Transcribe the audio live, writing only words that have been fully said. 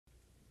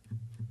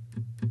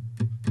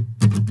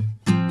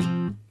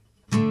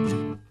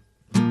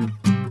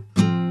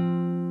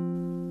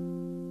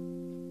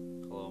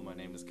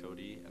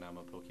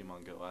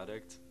Pokemon Go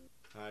addict.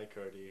 Hi,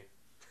 Cody.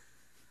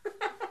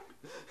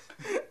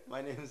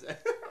 my name's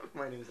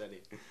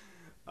Eddie.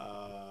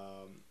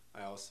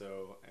 I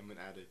also am an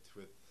addict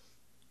with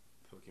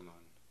Pokemon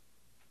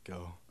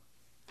Go.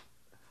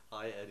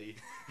 Hi, Eddie.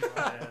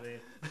 Hi,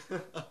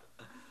 Eddie.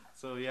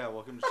 So yeah,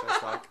 welcome to Chess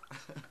Talk.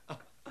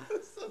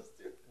 That's so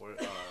stupid. We're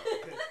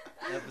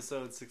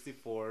episode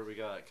 64. We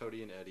got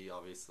Cody and Eddie.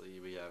 Obviously,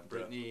 we have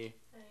Brittany,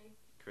 Hey.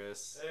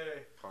 Chris,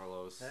 Hey,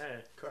 Carlos,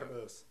 Hey.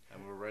 Carlos.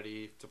 and we're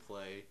ready to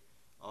play.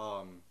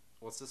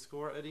 What's the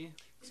score, Eddie?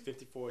 It's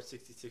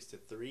 54-66 to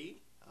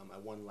 3. I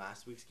won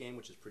last week's game,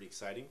 which is pretty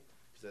exciting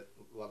because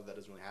a lot of that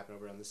doesn't really happen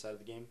over on this side of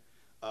the game.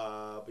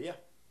 But yeah,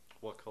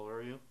 What color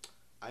are you?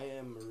 I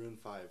am Maroon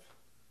 5.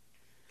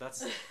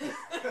 That's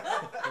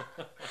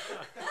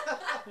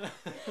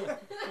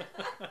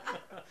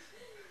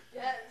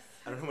Yes.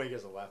 I don't know why you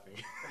guys are laughing.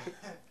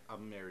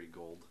 I'm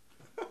Marigold.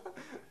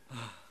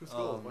 Who's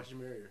gold? Why'd you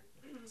marry her?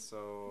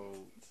 So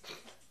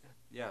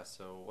yeah.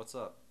 So what's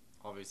up?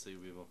 Obviously,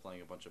 we've been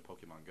playing a bunch of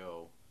Pokemon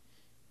Go.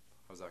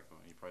 How's that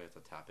going? You probably have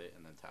to tap it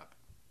and then tap.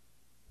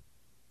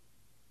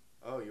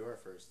 Oh, you are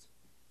first.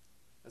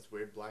 That's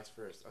weird. Black's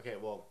first. Okay,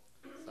 well,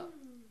 stop.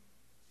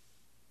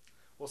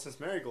 Well, since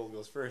Marigold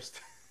goes first,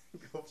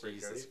 go for it,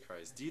 Jesus Cody.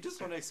 Christ! Do you just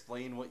want to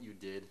explain what you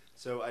did?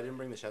 So I didn't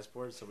bring the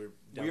chessboard, so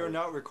We are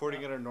not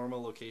recording at our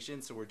normal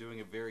location, so we're doing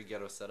a very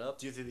ghetto setup.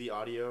 Due to the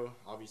audio,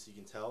 obviously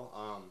you can tell.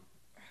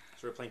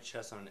 So we're playing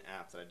chess on an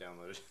app that I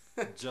downloaded.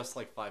 Just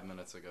like 5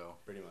 minutes ago.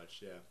 Pretty much,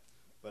 yeah.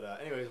 But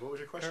anyways, what was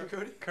your question,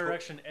 Cody?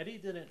 Correction, Eddie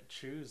didn't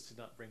choose to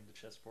not bring the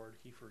chessboard.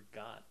 He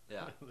forgot.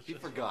 Yeah, The he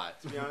chessboard.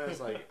 forgot. To be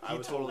honest, like He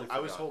totally I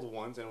was forgot. told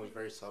once, and it was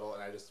very subtle,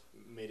 and I just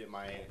made it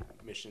my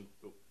mission.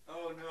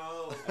 Oh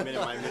no! I made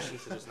it my mission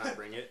to just not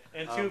bring it.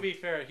 And to be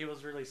fair, he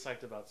was really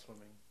psyched about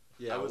swimming.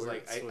 Yeah, I was we're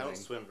like, I swimming. don't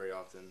swim very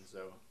often,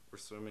 so We're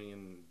swimming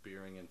and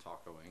beering and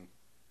tacoing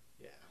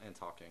yeah. and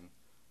talking.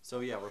 So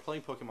yeah, we're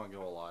playing Pokemon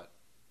Go a lot,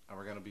 and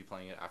we're gonna be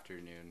playing it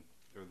afternoon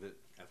or the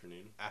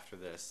Afternoon. after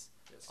this.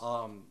 Yes.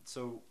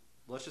 So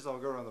let's just all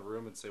go around the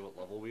room and say what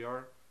level we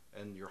are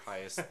and your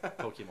highest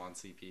Pokemon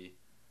CP.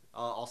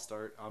 I'll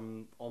start.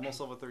 I'm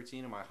almost level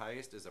 13, and my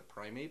highest is a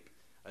Primeape.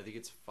 I think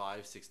it's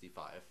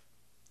 565.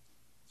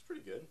 It's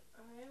pretty good.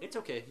 It's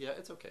okay. Yeah,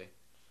 it's okay.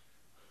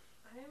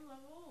 I am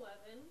level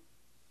 11,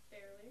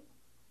 barely.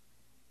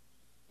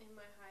 And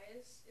my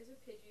highest is a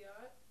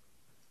Pidgeot.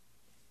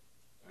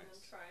 And Nice.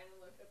 I'm trying to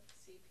look up the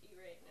CP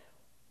right now.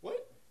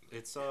 What?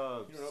 It's You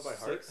don't know by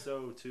heart?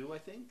 602, I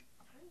think,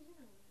 How do you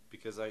know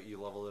because you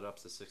level it up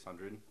to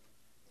 600. that?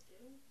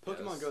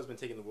 Pokemon Yes. Go has been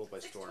taking the world by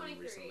storm 623.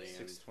 recently.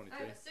 And 623. I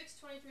have a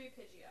 623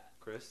 Pidgeot.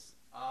 Chris,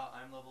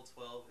 I'm level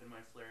 12 and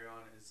my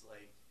Flareon is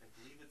like, I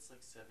believe it's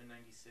like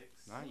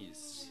 796.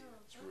 nice. Wow.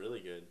 it's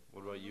really good.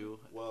 What about you?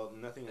 Well,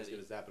 nothing as Eddie.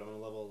 good as that, but I'm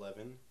on level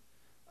 11.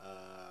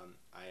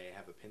 I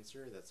have a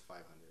Pinsir that's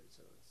 500,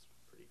 so it's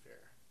pretty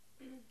fair.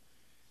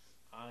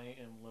 I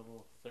am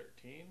level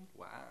 13,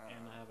 Wow. and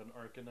I have an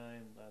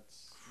Arcanine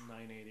that's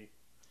 980.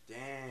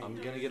 Dang. I'm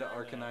No, gonna get an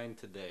it's not. Arcanine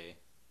today.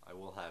 I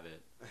will have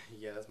it.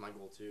 Yeah, that's my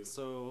goal too.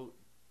 So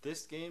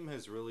this game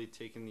has really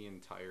taken the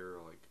entire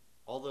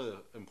all the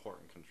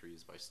important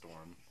countries by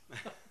storm.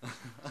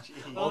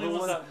 All the the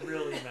ones ones- that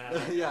really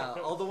matter. Yeah,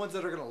 all the ones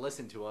that are gonna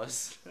listen to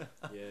us.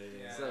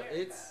 Yeah. So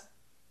Very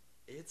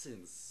it's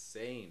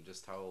insane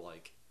just how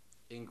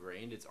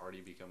ingrained it's already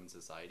become in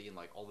society, and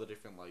all the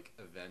different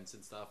events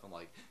and stuff, and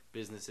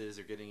businesses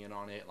are getting in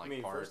on it, I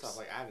mean, parks. first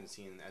off, I haven't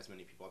seen as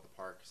many people at the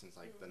park since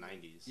the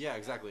 90s. Yeah,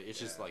 exactly. It's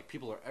just Yeah.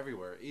 people are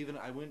everywhere. Even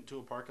I went to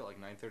a park at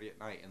 9:30 at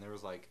night, and there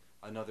was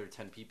another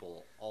 10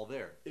 people all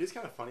there. It is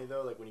kind of funny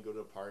though, when you go to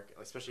a park,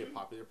 especially a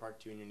popular park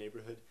too in your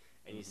neighborhood,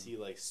 and you see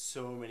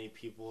so many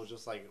people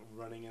just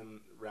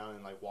running around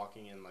and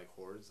walking in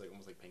hordes,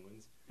 almost like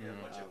penguins, Yeah, a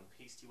bunch Um, of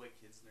pasty white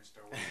kids in their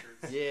Star Wars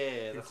shirts.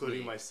 Yeah, that's including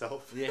me.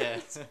 myself. Yeah.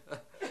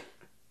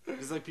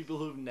 There's people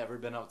who've never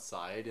been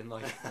outside, and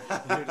they're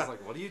just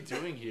what are you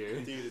doing here?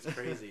 Dude, it's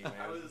crazy, man.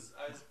 I was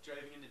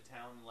driving into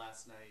town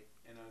last night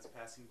and I was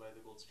passing by the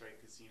Gold Strike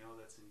Casino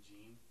that's in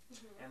Jean,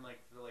 Mhm. and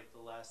for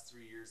the last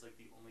 3 years,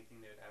 the only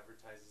thing they would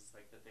advertise is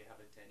that they have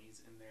a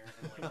Denny's in there,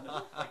 and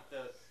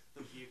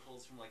the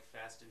vehicles from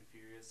Fast and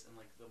Furious and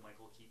the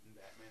Michael Keaton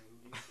Batman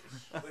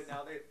movies. But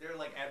now they're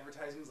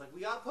advertising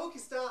we got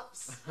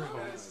Pokestops. Oh,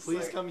 And it's just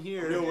Please come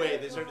here. No way,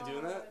 they started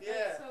doing that? Oh,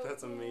 Yeah. so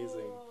That's amazing.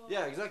 cool.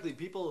 Yeah, exactly.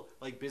 People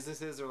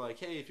businesses are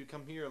hey, if you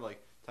come here,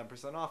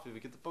 10% off if you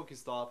get the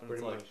Pokestop, and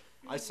Pretty it's much.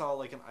 I saw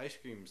an ice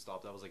cream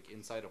stop that was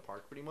inside a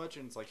park pretty much,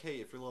 and it's hey,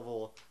 if you're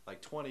level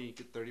 20, you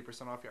get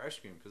 30% off your ice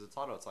cream because it's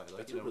hot outside.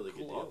 That's a really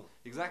good cool off. deal.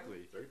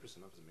 Exactly.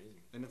 30% off is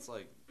amazing. And it's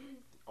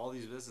all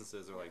these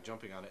businesses are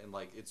jumping on it, and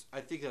it's I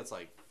think that's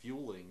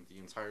fueling the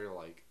entire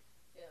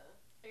Yeah.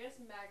 I guess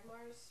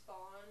Magmars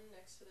spawn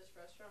next to this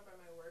restaurant by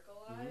my work a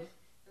lot. Mhm.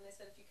 And they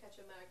said if you catch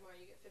a Magmar,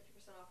 you get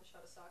 50% off a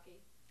shot of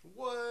sake.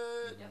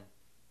 What? Yep.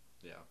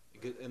 Yeah,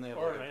 and they have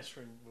Or an ice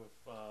cream with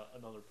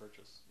another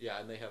purchase. yeah,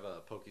 and they have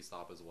a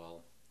Pokestop as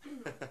well.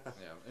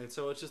 Yeah, and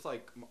so it's just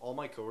all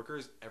my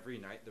coworkers every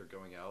night they're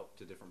going out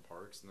to different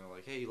parks, and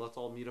they're hey, let's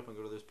all meet up and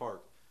go to this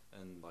park.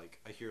 and like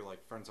I hear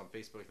like friends on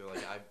Facebook, they're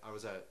like, I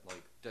was at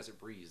like Desert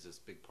Breeze, this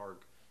big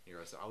park near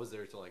us. I was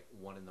there till like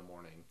 1 a.m.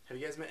 Have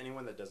you guys met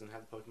anyone that doesn't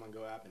have the Pokemon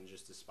Go app and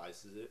just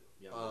despises it?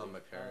 Yeah, My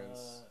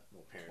parents.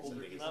 well, parents. older I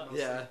think people. it's-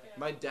 Yeah, Yeah.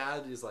 my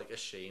dad is like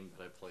ashamed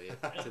that I play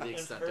it to the In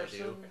extent I do.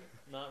 person,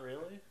 not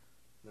really.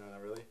 No,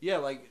 not really. Yeah,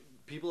 like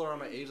people around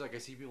my age, like I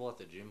see people at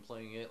the gym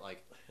playing it.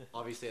 Like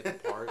obviously at the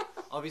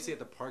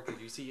park,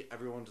 like you see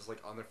everyone just like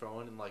on their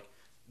phone and like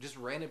just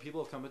random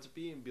people come up to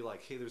me and be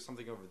like, "Hey, there's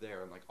something over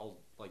there," and like I'll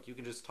like you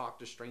can just talk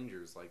to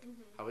strangers like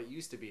how it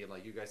used to be, and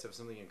like you guys have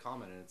something in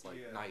common, and it's like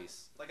Yeah.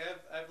 nice. Like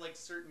I have like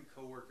certain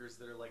coworkers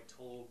that are like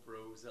total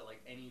bros at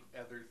like any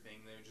other thing.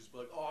 They would just be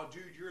like, "Oh,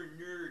 dude, you're a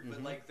nerd," but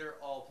Mhm. like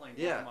they're all playing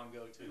Yeah. Pokemon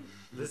Go too.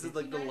 This is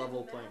like the United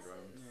level playing Masses.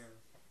 ground. Yeah.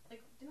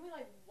 Like, didn't we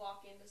like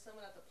walk into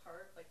someone at the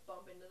park, like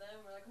bump into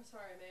them? We're like, I'm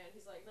sorry, man.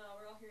 He's like, no,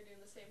 we're all here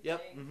doing the same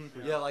Yep. thing. Mm-hmm.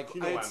 Yeah. Yeah, like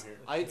You know why I'm here.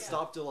 I had Yeah.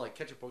 stopped to like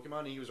catch a Pokemon,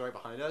 and he was right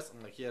behind us,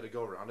 and like he had to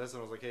go around us, and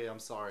I was like, "Hey, I'm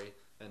sorry,"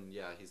 and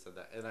yeah, he said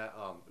that, and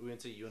we went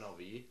to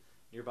UNLV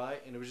nearby,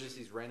 and it was just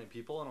these random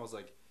people, and I was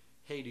like,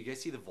 "Hey, do you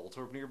guys see the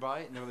Voltorb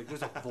nearby?" And they were like,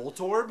 "There's a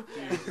Voltorb?"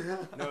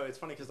 No, it's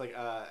funny because like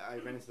I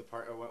ran into the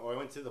park. Or I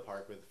went to the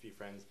park with a few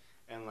friends,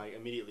 and like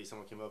immediately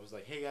someone came up and was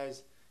like, "Hey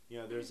guys, you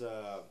know, there's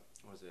a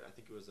what was it? I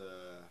think it was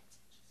a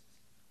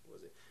what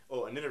was it?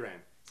 Oh, a Nidoran.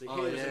 It's like,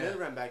 Oh, hey, there's yeah. a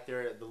Nidoran back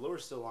there. The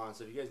lure's still on,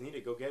 so if you guys need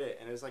it, go get it."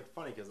 And it's like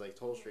funny because like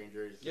total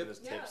strangers giving us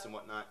Yeah. tips and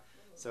whatnot.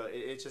 So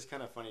it's just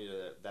kind of funny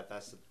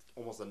that's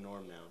almost a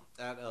norm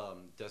now. At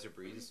Desert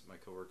Breeze, my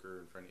coworker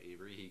and friend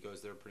Avery, he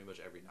goes there pretty much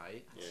every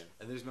night, Yeah.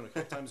 and there's been a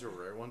couple times where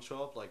rare ones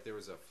show up. Like there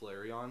was a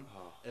Flareon,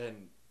 Oh.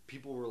 and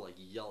people were like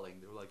yelling.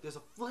 They were like, "There's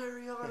a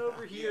Flareon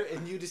over here!"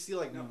 And you just see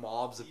like No.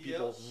 mobs of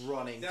people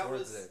running That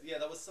towards was it.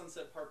 that was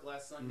Sunset Park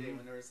last Sunday Mhm.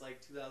 when there was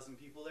like 2,000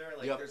 people there.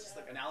 Like Yep. there's just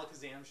like an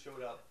Alakazam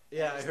showed up.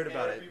 Yeah, and I just heard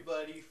about it.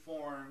 Everybody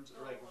formed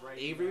like right.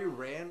 Avery behind.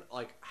 ran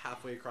like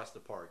halfway across the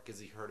park because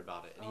he heard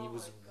about it, and he Oh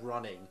was my God.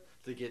 running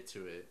to get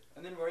to it.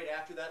 And then right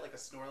after that, like a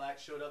Snorlax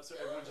showed up, so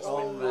everyone just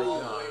Oh went my all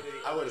God. the way to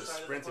the I would other have side of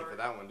the sprinted park. for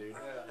that one, dude.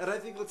 Yeah. And I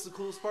think that's the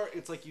coolest part.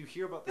 It's like you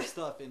hear about this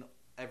stuff, and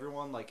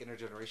everyone like in our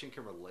generation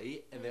can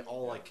relate, and they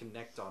all like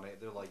connect on it.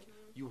 They're like,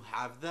 "You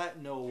have that?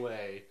 No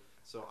way!"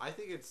 So I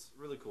think it's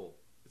really cool.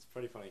 It's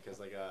pretty funny because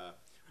like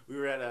we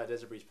were at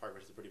Desert Breeze Park,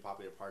 which is a pretty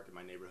popular park in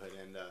my neighborhood,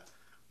 and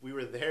we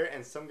were there,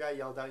 and some guy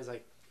yelled out, he's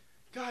like,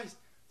 "Guys,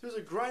 there's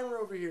a Grimer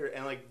over here!"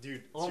 And like,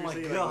 dude, Oh my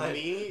seriously, God. like,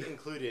 me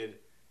included,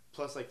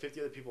 plus like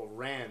 50 other people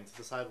ran to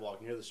the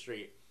sidewalk near the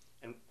street,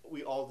 and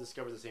we all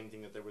discovered the same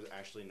thing, that there was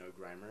actually no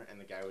Grimer, and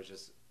the guy was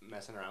just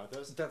messing around with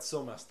us. That's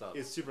so messed up.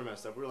 It's super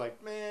messed up. We were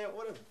like, man,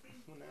 what an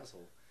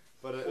asshole.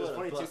 But it was What a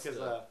funny too because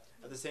bust-up.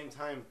 at the same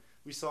time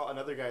we saw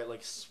another guy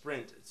like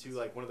sprint to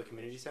like one of the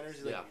community centers.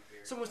 He's like, Yeah.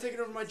 "Someone's taking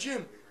over my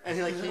gym," and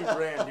he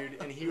ran,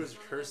 dude, and he was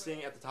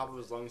cursing at the top of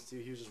his lungs too.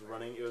 He was just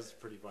running. It was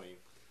pretty funny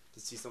to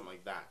see something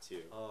like that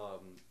too.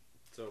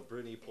 So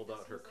Brittany pulled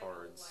out her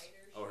cards.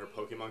 Oh, her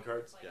Pokemon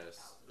cards?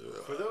 Yes.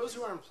 For those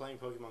who aren't playing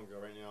Pokemon Go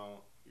right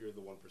now, you're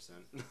the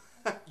 1%.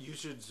 You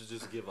should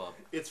just give up.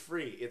 It's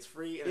free. It's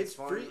free and It's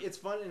fun. free. It's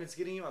fun, and it's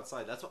getting you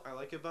outside. That's what I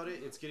like about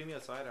it. It's getting me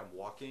outside. I'm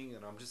walking,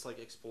 and I'm just like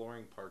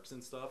exploring parks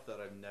and stuff that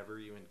I've never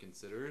even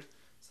considered.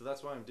 So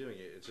that's why I'm doing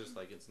it. It's just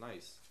like it's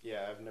nice.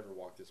 Yeah, I've never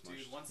walked this much.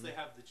 Dude, once they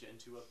have the Gen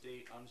 2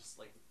 update, I'm just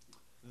like,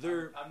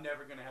 They're I'm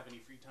never gonna have any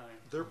free time.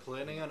 They're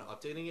planning on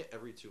updating it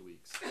every 2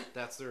 weeks.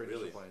 That's their initial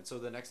Really? plan. So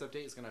the next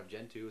update is gonna have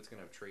Gen 2. It's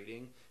gonna have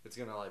trading. It's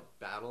gonna like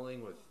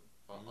battling with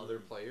other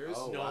players.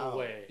 Oh, no wow.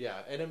 way. Yeah,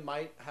 and it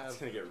might It's have.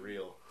 gonna get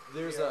real.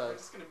 There's Yeah, we're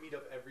just gonna meet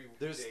up every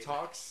there's day.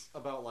 talks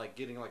about like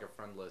getting like a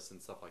friend list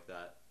and stuff like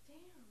that. Damn.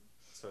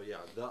 So yeah,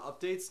 the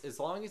updates, as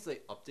long as they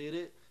update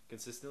it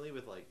consistently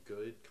with like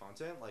good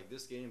content, like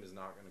this game is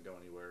not gonna go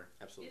anywhere.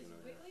 Absolutely Is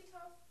not.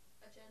 Wigglytuff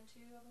a Gen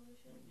 2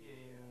 evolution? Yeah.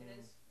 It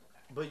is? Okay.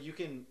 But you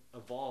can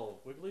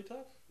evolve.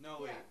 Wigglytuff? No,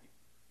 wait.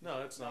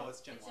 No, it's No, not.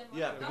 it's Gen It's 1. Gen 1.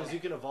 Yeah, because Okay. you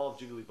can evolve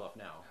Jigglypuff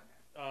now.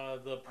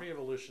 Okay. The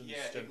pre-evolution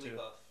Yeah, Gen 2.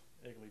 Igglybuff.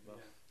 Igglybuff.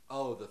 Yeah.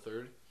 Oh, the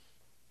third,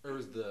 or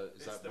is that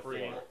It's before? the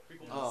prequel. Prequel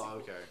to the Oh,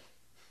 sequel. okay.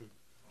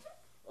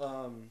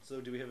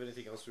 So do we have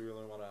anything else we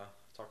really want to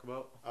talk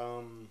about?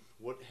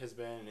 What has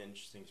been an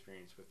interesting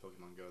experience with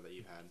Pokemon Go that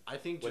you've had? I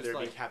think Whether just it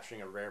be like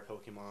capturing a rare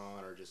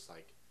Pokemon or just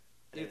like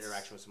an It's-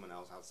 interaction with someone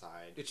else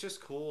outside. it's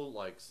just cool,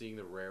 like seeing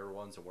the rare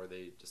ones and where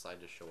they decide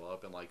to show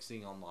up, and like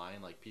seeing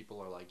online, like people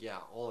are like, yeah,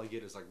 all I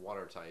get is like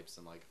water types,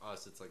 and like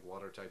us, it's like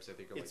water types. I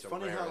think are like It's the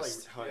funny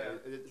rarest. how Yeah.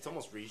 it's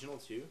almost regional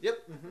too.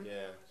 Yep. Mm-hmm.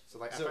 Yeah. So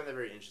like So- I find that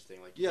very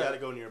interesting. Like Yeah. you gotta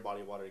go near a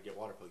body of water to get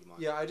water Pokemon.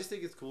 Yeah, I just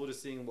think it's cool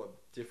just seeing what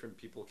different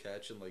people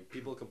catch, and like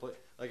people complain.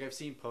 Like I've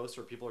seen posts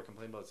where people are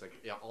complaining about it's like,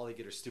 yeah, all they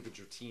get are stupid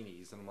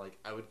Dratinis, and I'm like,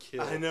 I would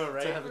kill. I know,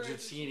 right? To have a Or a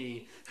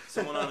Dratini.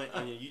 Someone on a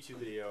YouTube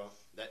video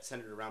that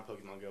centered around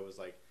Pokemon Go was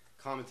like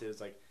commented,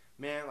 it's like,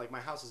 man, like my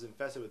house is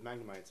infested with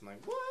Magnemites. I'm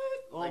like, what?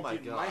 Oh Like, my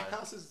dude, my God.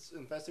 house is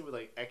infested with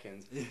like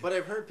Ekans. But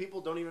I've heard people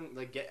don't even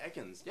like get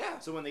Ekans. Yeah.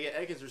 So when they get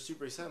Ekans, they're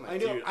super excited. I'm I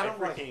like, know. Dude, I don't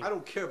freaking- I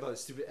don't care about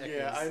stupid Ekans.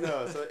 Yeah, I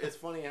know. So it's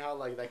funny how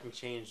like that can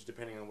change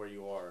depending on where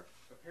you are.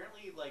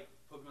 apparently, like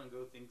Pokemon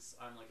Go thinks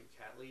I'm like a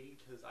cat lady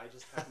because I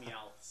just have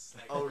Meowths.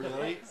 Like, Oh,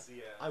 really?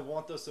 Yeah. I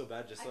want those so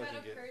bad just so I got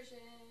can a get. Persian.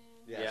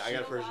 Yeah, I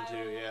got a Persian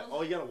too. Yeah.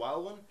 Oh, you got a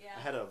wild one? Yeah.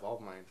 I had to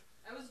evolve mine.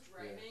 I was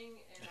driving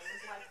and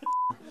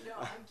I was like, no,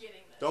 I'm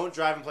getting this. Don't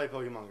drive and play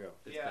Pokemon Go.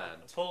 It's Yeah.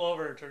 bad. Pull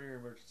over and turn your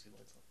emergency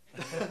lights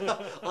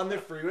on. On the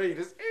freeway, you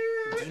just.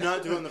 Do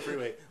not do it on the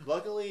freeway.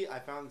 Luckily, I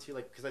found too,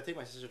 like, because I take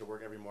my sister to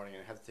work every morning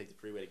and I have to take the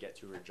freeway to get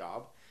to her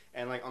job.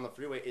 And, like, on the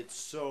freeway, it's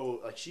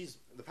so, like, she's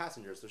the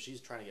passenger, so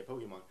she's trying to get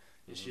Pokemon.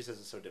 And she says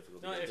it's so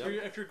difficult No, to if get.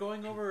 you're if you're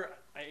going over,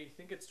 I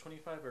think it's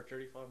 25 or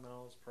 35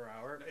 miles per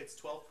hour. It's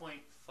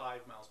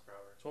 12.5 miles per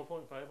hour.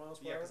 12.5 miles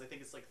per Yeah, hour. because I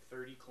think it's like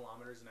 30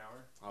 kilometers an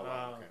hour. Oh,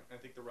 wow, okay. I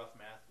think the rough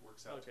math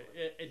works out. Okay,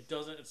 To it. it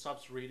doesn't. It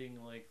stops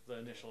reading like the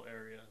initial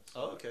area.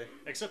 So. Oh, okay.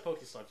 Except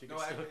Pokestops, you can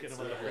No, still I- get it's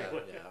them on the like-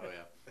 freeway. Yeah, oh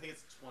yeah. I think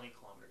it's 20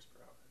 kilometers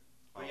per hour.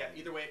 But yeah, Um,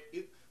 either way,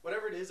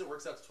 whatever it is, it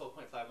works out to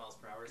 12.5 miles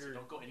per hour. So You're-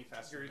 don't go any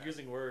faster. You're than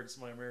using words.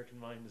 My American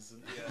mind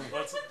isn't. Yeah.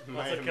 What's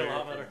My a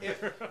kilometer?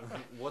 If-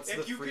 What's that.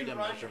 the If you can freedom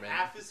run measurement?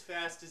 half as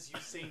fast as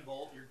Usain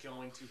Bolt, you're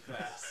going too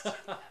fast.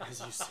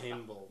 As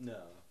Usain Bolt.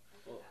 No.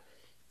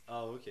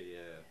 Oh, okay, yeah,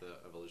 the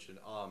evolution.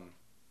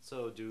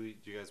 So do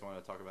you guys want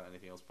to talk about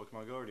anything else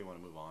Pokemon Go, or do you want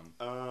to move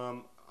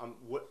on?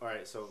 What? All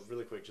right. So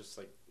really quick, just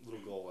like little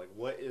goal. Like,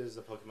 what is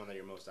the Pokemon that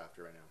you're most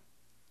after right now?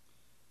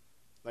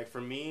 Like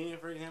for me,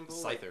 for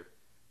example, like- Scyther.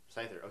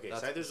 Scyther. Okay,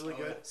 That's- Scyther's really oh,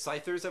 good. yeah.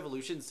 Scyther's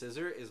evolution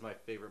Scissor is my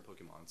favorite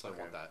Pokemon, so Okay.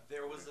 I want that.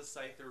 There was a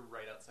Scyther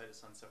right outside of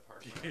Sunset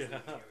Park. When I was leaving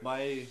the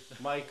other day.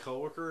 My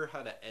coworker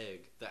had an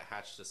egg that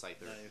hatched a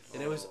Scyther, Nice.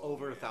 and it was Oh,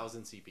 over man.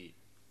 1,000 CP.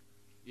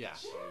 Yeah.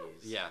 Jeez.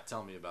 Yeah,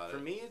 tell me about For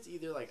it. me, it's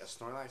either like a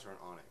Snorlax or an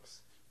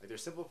Onyx. Like they're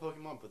simple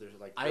Pokemon, but they're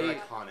like I- they're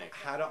iconic.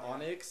 Had an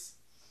Onyx,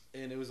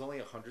 and it was only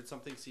 100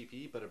 something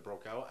CP, but it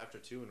broke out after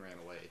 2 and ran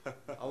away.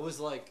 I was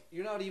like,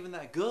 "You're not even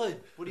that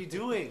good. What are you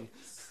doing?"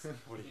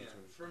 What are you Yeah.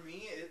 doing? For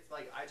me, it's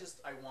like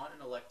I want an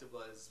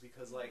Electabuzz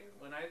because like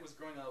when I was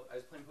growing up, I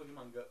was playing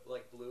Pokemon Go,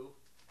 like Blue,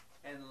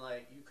 and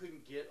like you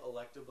couldn't get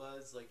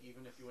Electabuzz like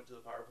even if you went to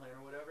the power plant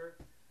or whatever.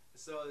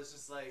 So it's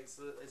just like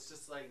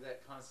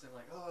that constant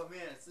like, oh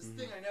man, it's this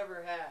thing I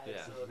never had.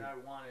 Yeah. So now I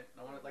want it.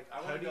 I want it like I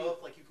How want to do know you-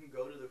 if like you can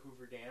go to the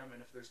Hoover Dam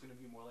and if there's gonna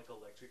be more like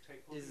electric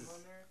type Pokemon Is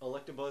there.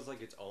 Electabuzz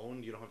like its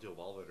own? You don't have to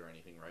evolve it or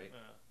anything, right?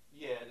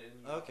 Yeah. It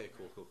didn't. Okay,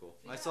 cool.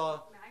 We I got saw.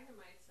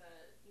 Magnemites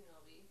at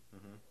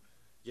UNLV.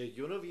 Yeah,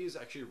 UNLV is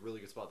actually a really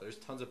good spot. There's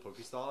tons of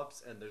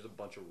Pokestops, and there's a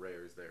bunch of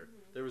rares there.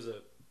 There was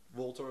a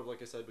Voltorb,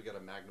 like I said. We got a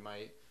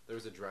Magnemite. There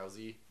was a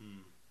Drowsy.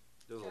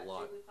 There was a Got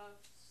lot.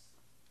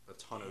 Jigglypuffs. A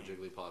ton of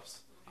Jigglypuffs.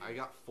 I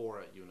got 4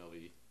 at UNLV. I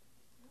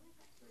only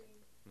got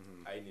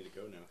 3. I need to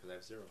go now because I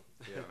have 0.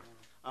 Yeah.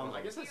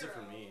 I guess that's it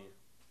for me.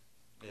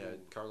 Yeah,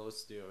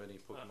 Carlos, do you have any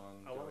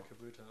Pokemon? I want a Go?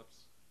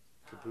 Kabutops.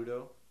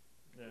 Kabuto.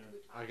 Yeah.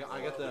 I got We'll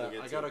a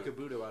get to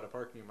Kabuto at a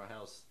park near my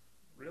house.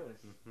 Really?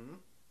 Hmm.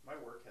 My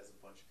work has a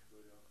bunch of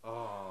Kabuto.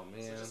 Oh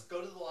man. So just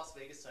go to the Las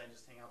Vegas side and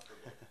just hang out for a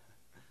bit.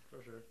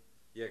 For sure.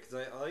 Yeah, because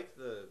I like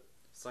the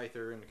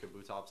Scyther and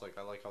Kabutops. Like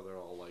I like how they're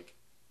all like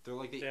they're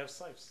like They the have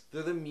Sipes.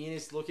 they're the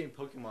meanest looking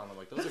Pokemon. I'm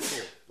like those are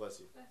cool. Bless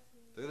you.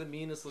 They're the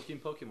meanest looking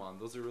Pokemon.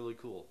 Those are really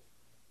cool.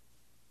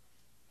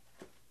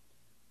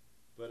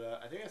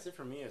 But I think that's it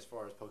for me as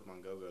far as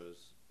Pokemon Go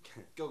goes.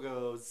 Go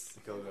goes.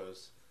 Go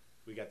goes.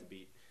 We got the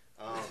beat.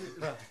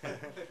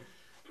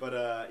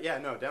 But yeah,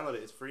 no, download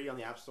it. It's free on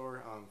the App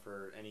Store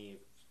for any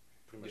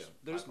pretty much. Yeah.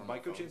 There's platform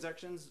on the phone.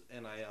 microtransactions,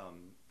 and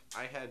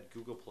I had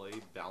Google Play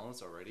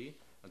balance already,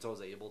 and so I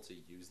was able to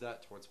use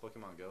that towards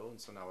Pokemon Go, and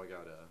so now I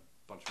got a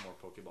bunch more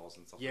Pokeballs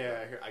and stuff. Yeah, I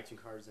like hear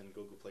iTunes cards and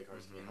Google Play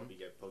cards can help you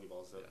get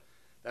Pokeballs. So Yeah.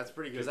 that's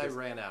pretty good. because I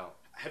ran out.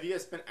 Have you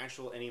guys spent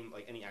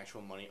any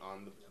actual money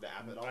on the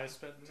app at all? I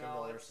spent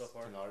 $10 so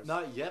far. $10?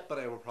 Not yet, but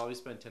I will probably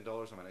spend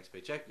 $10 on my next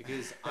paycheck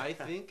because I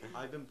think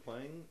I've been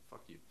playing.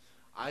 Fuck you.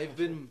 I've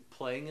been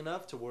playing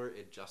enough to where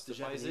it The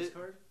justifies Japanese it.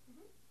 card?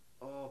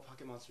 Oh,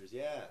 Pocket Monsters.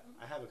 Yeah,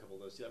 I have a couple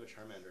of those too. I have a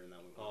Charmander in that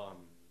one.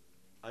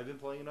 I've been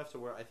playing enough to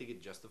where I think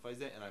it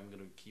justifies it, and I'm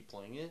gonna keep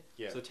playing it.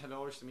 Yeah. So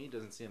 $10 to me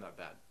doesn't seem that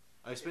bad.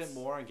 I've spent It's-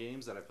 more on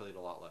games that I played a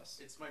lot less.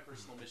 It's my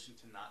personal mission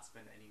to not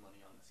spend any money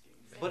on this game.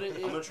 But it,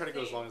 I'm gonna try to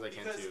go as long as I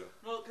can Because- too.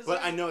 Well, 'cause But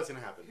I here's- know it's gonna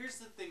happen. Here's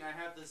the thing: I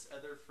have this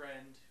other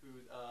friend who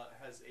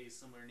has a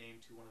similar name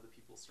to one of the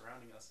people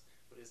surrounding us,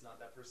 but is not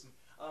that person.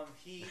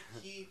 He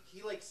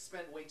like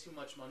spent way too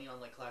much money on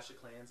like Clash of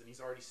Clans, and he's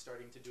already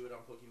starting to do it on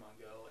Pokemon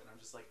Go, and I'm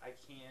just like, I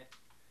can't.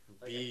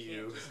 Like, Be I can't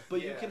you. just-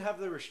 But you yeah. can have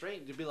the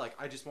restraint to be like,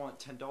 I just want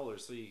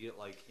 $10, so you get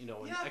like an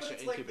yeah, extra but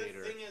it's incubator.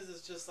 like the thing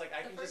is just like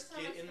I The can first just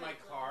time get I in my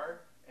spent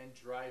car and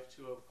drive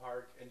to a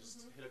park and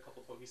just hit a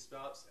couple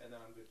Pokestops, and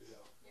then I'm good to go.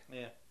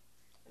 Yeah.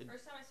 The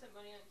first time I spent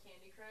money on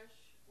Candy Crush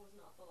was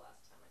not the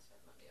last time I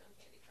spent money on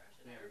Candy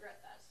Crush, and I Yeah. regret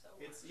that so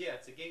much.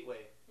 It's a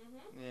gateway.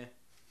 Yeah.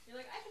 You're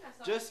like, I can have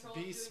Just self-control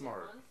be doing it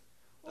smart. once.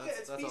 Well, That's- yeah,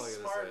 it's that's be all I gotta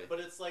smart, say. but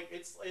it's like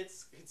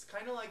it's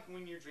kind of like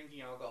when you're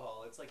drinking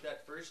alcohol. It's like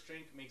that first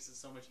drink makes it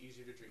so much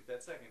easier to drink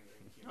that second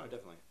drink. You know? Oh,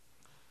 definitely.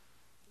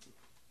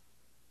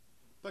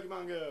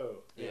 Pokemon Go.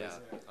 Yeah.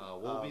 Anyways,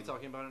 We'll be Um,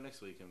 talking about it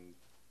next week, and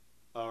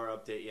Our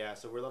update, yeah.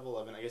 So we're level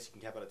 11. I guess you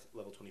can cap out at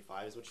level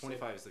 25 is what you said?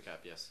 25 is the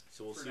cap, yes.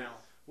 So we'll For see. now.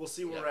 We'll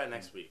see where Yeah. we're at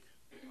next week.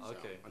 So,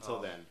 Okay. until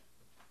then,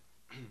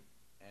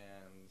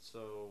 And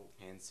so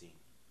hand scene.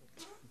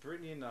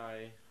 Brittany and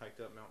I hiked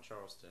up Mount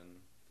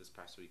Charleston this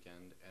past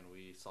weekend, and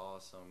we saw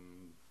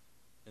some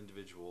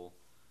individual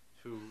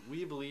who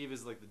we believe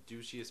is like the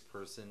douchiest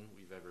person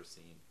we've ever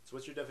seen. So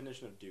what's your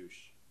definition of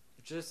douche?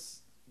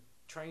 Just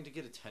trying to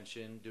get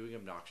attention, doing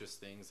obnoxious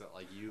things that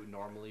like you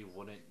normally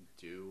wouldn't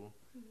do.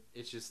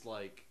 It's just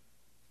like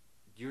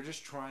you're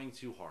just trying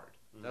too hard.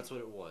 That's what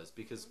it was,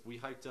 because we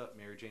hiked up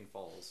Mary Jane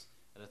Falls,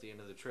 and at the end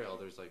of the trail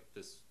there's like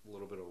this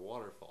little bit of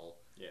waterfall.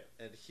 Yeah.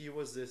 And he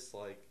was this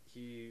like,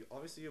 he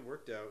obviously had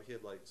worked out, he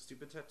had like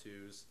stupid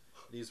tattoos,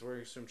 and he's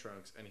wearing swim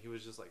trunks, and he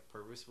was just like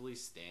purposefully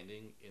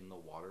standing in the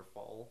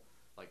waterfall,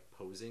 like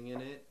posing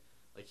in it.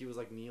 Like he was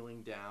like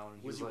kneeling down.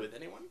 Was he like, with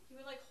anyone? He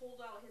would like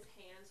hold out his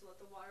hands and let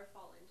the water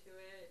fall into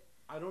it.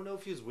 I don't know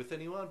if he was with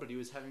anyone, but he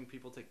was having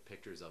people take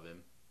pictures of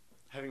him.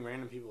 Having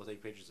random people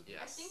take pictures of him.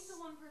 Yes. I think the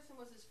one person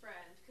was his friend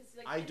because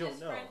like I did don't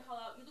his know. friend call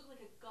out, "You look like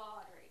a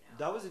god right now."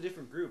 That was a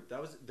different group. That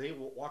was they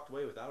walked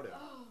away without him.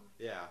 Oh.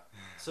 Yeah.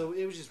 So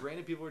it was just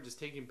random people were just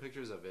taking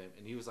pictures of him,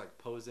 and he was like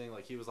posing,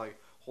 like he was like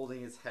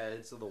holding his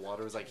head so the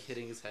water was like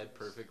hitting his head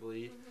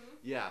perfectly. Mhm.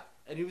 Yeah,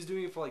 and he was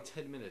doing it for like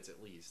 10 minutes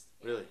at least.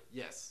 Really?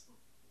 Yes.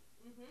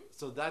 Mhm.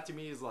 So that to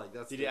me is like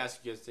that's. Did he ask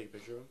you guys to take a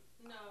picture of him?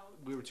 No.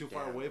 We were too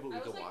far Damn. away, but we I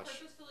was could like watch.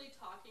 purposefully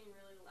talking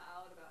really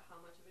loud about how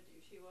much of a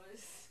douche he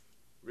was.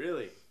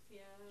 Really? Yeah.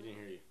 He didn't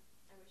hear you.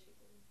 I wish he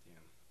could.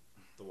 Damn.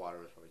 The water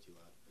was probably too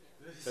loud.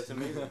 Yeah. That's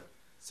amazing.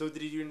 So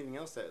did he do anything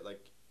else that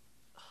like?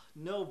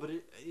 No, but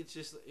it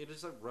just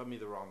like rubbed me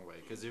the wrong way,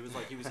 because it was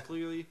like he was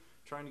clearly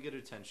trying to get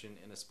attention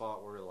in a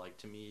spot where like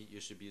to me you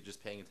should be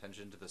just paying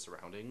attention to the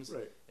surroundings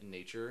Right. and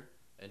nature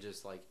and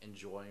just like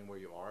enjoying where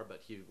you are,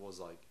 but he was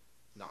like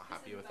not This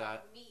happy is with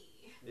about that. Me.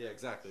 Yeah,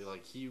 exactly.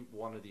 Like he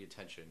wanted the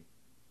attention.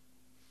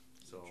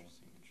 So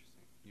Interesting.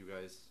 you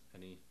guys,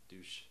 any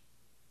douche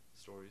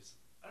stories?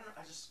 I don't know.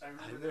 I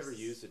remember I've never this-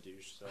 used a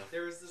douche, so.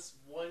 There was this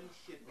one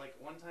kid. Like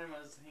one time,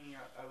 I was hanging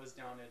out. I was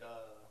down at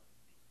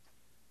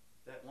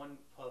that one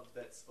pub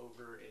that's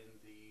over in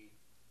the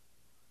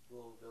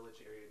little village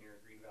area near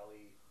Green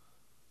Valley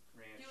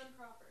Ranch. Doing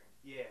proper.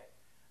 Yeah,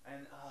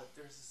 and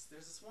there's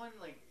this one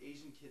like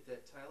Asian kid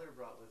that Tyler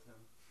brought with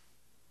him.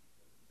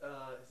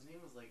 His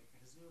name was like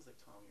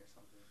Tommy or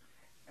something.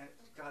 And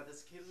God,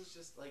 this kid was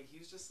just like, he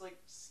was just like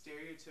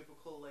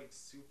stereotypical like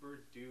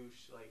super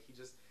douche. Like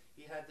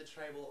he had the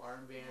tribal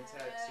armband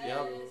tattoo.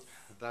 Yep.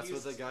 That's He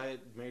what was- the guy at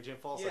Mary Jane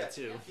Falls Yeah. said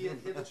too. He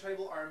had the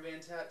tribal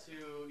armband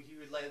tattoo. He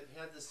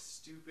had this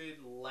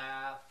stupid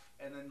laugh,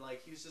 and then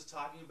like he was just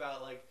talking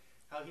about like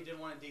how he didn't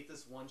want to date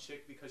this one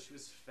chick because she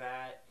was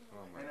fat. Oh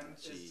my And god,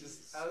 it's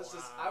just, jeez.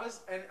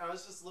 I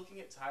was just looking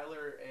at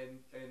Tyler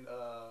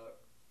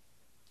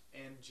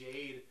and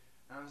Jade,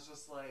 and I was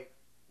just like,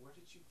 where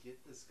did you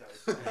get this guy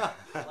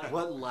from? Like,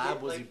 What lab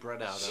get, was like, he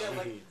bred out Yeah, of?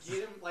 like get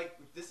him. Like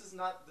this is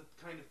not the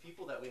kind of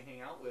people that we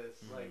hang out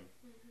with. Mhm. Like,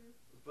 Mhm.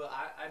 but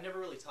I never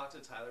really talked to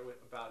Tyler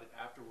about it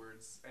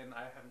afterwards, and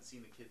I haven't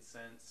seen the kid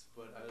since.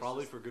 But I was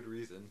Probably just, for good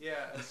reason.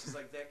 yeah, it's just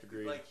like that.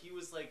 Agreed. Like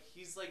he's like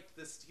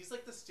the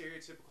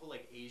stereotypical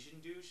like Asian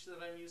douche that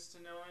I'm used to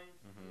knowing.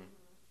 Mm-hmm.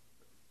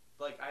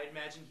 Like I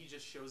imagine he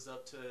just shows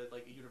up to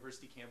like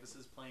university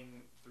campuses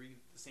playing the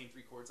same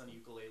three chords on a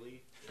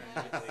ukulele,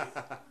 trying to get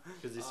laid.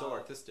 Because he's so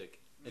artistic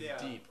and yeah.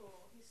 deep.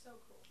 Cool. He's so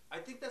cool. I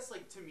think that's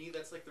like, to me,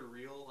 that's like the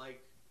real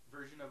like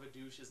version of a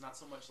douche, is not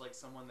so much like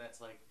someone that's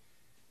like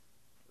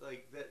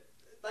that.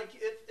 Like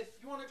if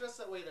you want to dress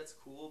that way, that's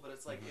cool. But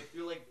it's like if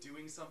you're like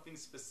doing something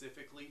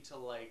specifically to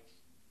like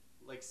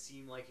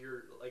seem like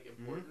you're like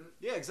important.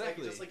 Yeah,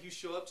 exactly. Like, just like you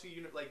show up to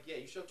you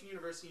show up to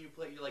university and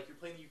you're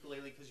playing the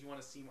ukulele because you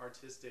want to seem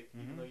artistic,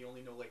 even Mhm. though you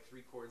only know like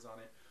three chords on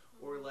it,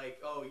 or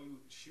like you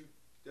shoot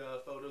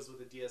photos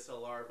with a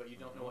DSLR but you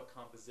don't know what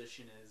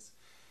composition is,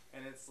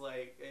 and it's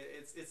like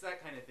it's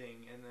that kind of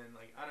thing. And then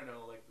like I don't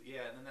know, like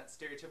yeah, and then that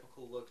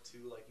stereotypical look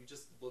too, like you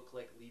just look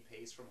like Lee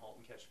Pace from *Halt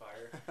and Catch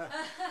Fire*.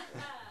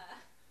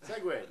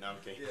 Segue. No, I'm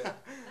kidding. Yeah. Not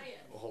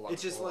yet. Well, hold on,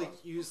 It's just hold like on.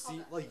 you Call see,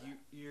 that like stuff.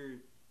 your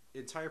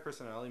entire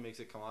personality makes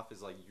it come off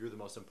as like you're the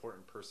most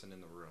important person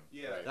in the room.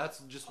 Yeah. Right. That's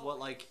just what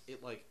like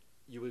it like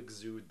you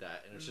exude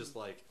that, and it's just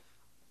like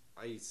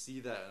I see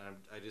that, and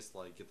I just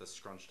like get the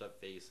scrunched up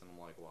face, and I'm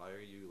like, why are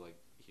you like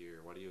here?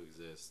 Why do you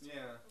exist?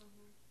 Yeah.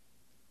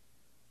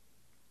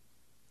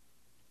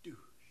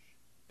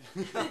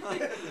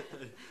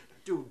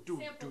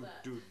 Sample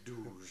that.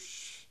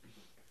 Douche.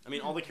 I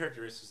mean, all the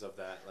characteristics of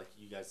that, like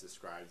you guys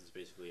described, is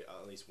basically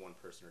at least one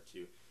person or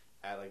two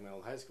at like my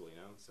old high school, you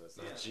know. So it's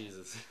not. Yeah.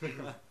 Jesus.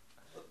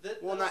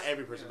 Well, not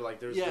every person, but like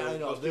there's Yeah, I those,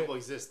 know, those people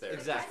exist there.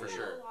 exactly. For I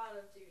sure. know a lot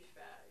of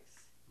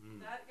douchebags.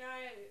 Mm. That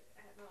guy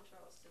at Mount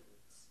Charleston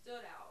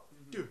stood out.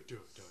 Stood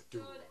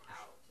Stood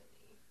out to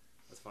me.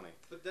 That's funny.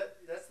 But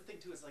that's the thing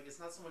too, is like it's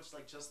not so much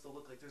like just the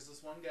look. Like there's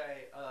this one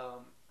guy,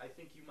 I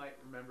think you might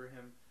remember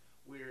him,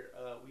 where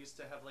I used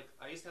to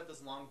have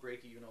this long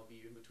break at UNLV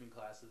in between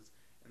classes,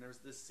 and there was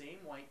this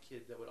same white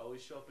kid that would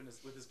always show up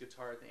with his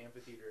guitar at the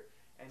amphitheater,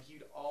 and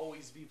he'd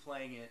always be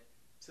playing it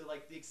to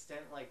like the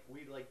extent like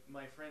we'd like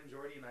my friend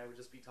Jordy and I would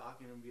just be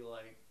talking and be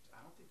like,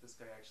 I don't think this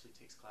guy actually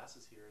takes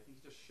classes here. I think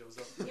he just shows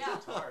up with Yeah.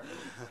 his guitar.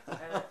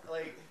 And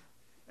like,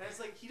 and it's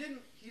like he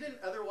didn't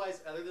otherwise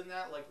other than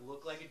that like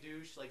look like a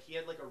douche. Like he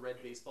had like a red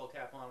baseball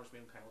cap on, which made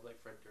him kind of look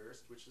like Fred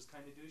Durst, which is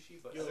kind of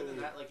douchey. But other than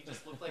that, like he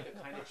just looked like a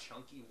kind of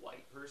chunky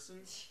white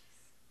person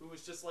who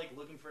was just like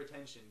looking for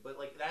attention. But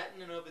like that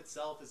in and of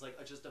itself is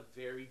like just a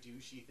very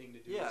douchey thing to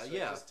do. Yeah, So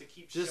yeah. Just to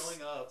keep Just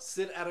showing up.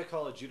 sit at a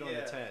college you don't Yeah.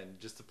 attend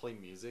just to play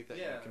music that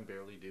Yeah. you can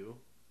barely do.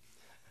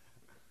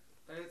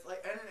 And it's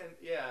like, and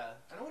yeah,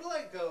 I don't want to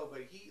let go,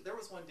 but there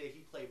was one day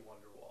he played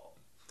Wonderwall.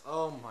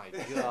 Oh my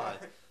god.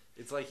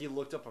 It's like he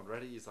looked up on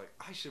Reddit, he's like,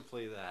 I should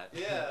play that.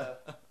 Yeah.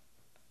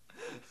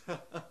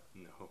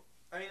 No.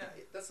 I mean,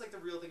 that's like the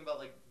real thing about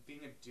like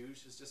being a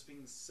douche is just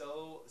being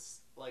so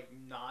like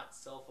not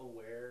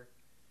self-aware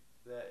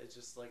that it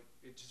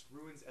just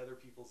ruins other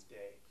people's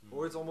day.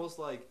 Or it's almost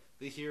like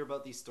they hear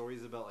about these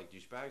stories about like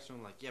douchebags and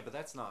I'm like, yeah, but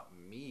that's not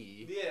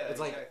me. Yeah, It's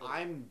like, exactly.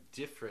 I'm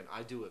different.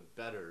 I do it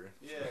better.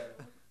 Yeah.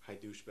 I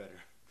douche better.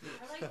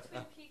 I like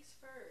Twin Peaks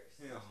first.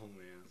 Yeah. Oh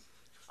man.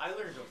 I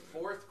learned a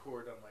fourth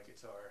chord on my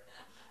guitar.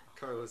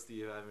 Carlos, do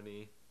you have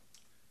any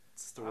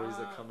stories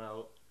that come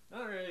out?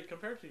 Not really.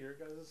 Compared to your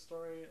guys'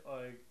 story,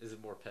 like Is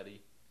it more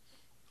petty?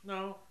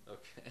 no.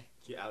 Okay.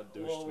 He out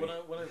douched Well, me.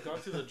 when I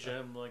got to the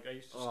gym, like I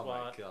used to Oh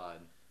squat. my god.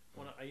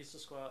 When I used to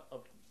squat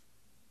up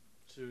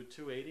to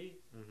 280,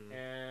 Mm-hmm.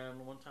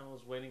 and one time I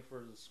was waiting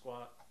for the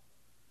squat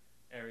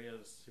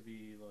areas to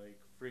be like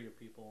free of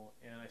people,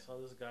 and I saw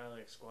this guy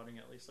like squatting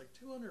at least like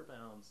 200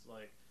 pounds,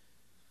 like,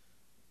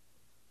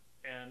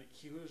 and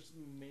he was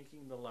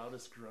making the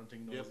loudest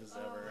grunting Yep. noises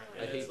Oh. ever.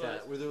 I And hate it's like-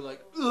 that. Where they're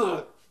like,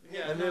 ugh!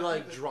 Yeah, And they not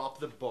like even- drop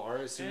the bar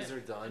as soon as they're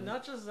and done.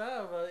 Not just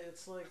that, but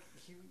it's like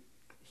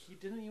he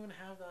didn't even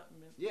have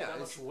Yeah, that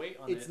it's- much weight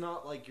on It's it.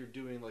 not like you're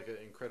doing like an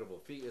incredible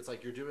feat. It's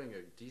like you're doing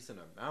a decent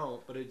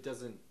amount, but it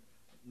doesn't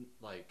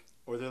like.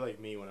 Or they're like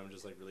me when I'm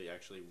just like really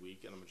actually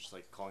weak and I'm just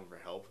like calling for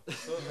help.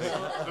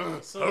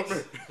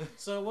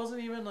 So it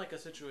wasn't even like a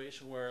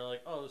situation where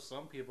like, oh,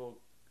 some people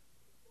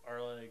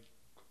are like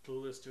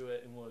clueless to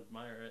it and will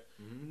admire it.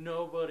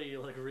 Nobody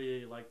like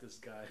really liked this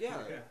guy. Yeah,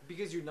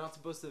 because you're not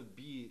supposed to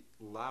be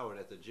loud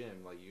at the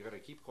gym. Like you gotta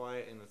keep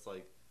quiet, and it's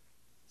like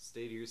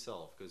stay to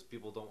yourself because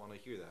people don't want to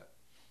hear that.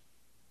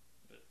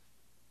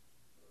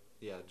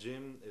 Yeah,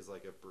 gym is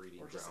like a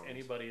breeding Or just ground.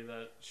 anybody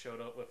that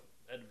showed up with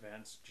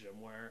advanced gym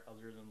wear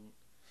other than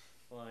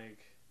like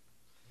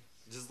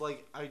Just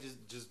like I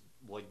just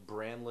like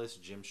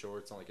brandless gym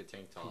shorts on like a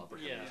tank top.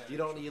 yeah. You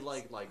don't need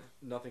like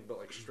nothing but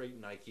like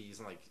straight Nikes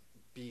and like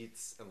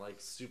Beats and like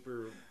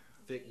super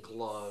thick When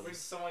gloves.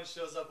 someone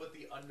shows up with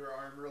the Under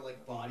Armour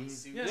like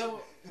bodysuit. Yeah,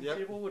 no, Yep.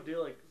 people would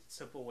do like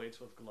simple weights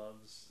with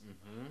gloves.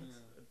 Mm-hmm.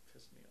 It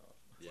pissed me off.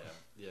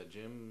 Yeah,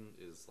 gym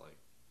is like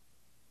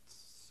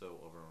so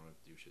overrun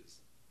with douches.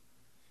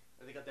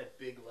 And they got that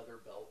big leather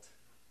belt.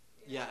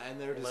 Yeah, and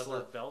they're just Leather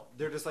like belt.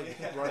 they're just like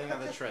Yeah. running on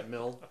the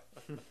treadmill.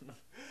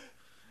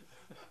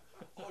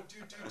 Oh,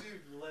 dude,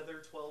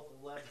 leather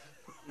 1211.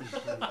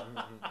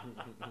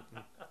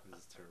 This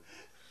is terrible.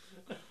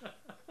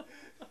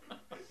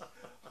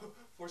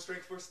 4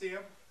 strength, 4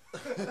 stamp.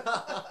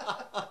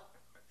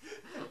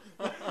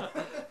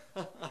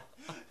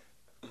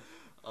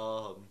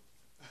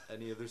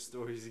 Any other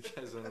stories you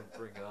guys want to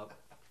bring up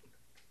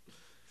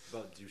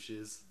about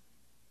douches?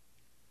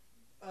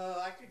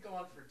 I could go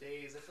on for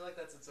days. I feel like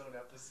that's its own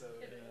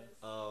episode. It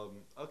Yeah. is.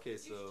 Okay,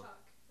 Douche so talk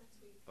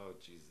next week. oh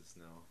Jesus,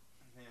 no.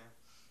 Yeah.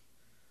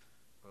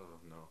 Oh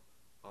no.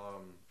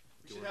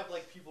 We do should we- have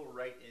like people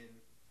write in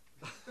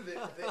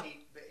the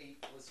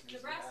eight listeners. we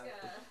have.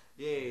 Nebraska.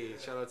 Yay!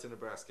 Shout out to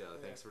Nebraska.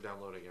 Thanks for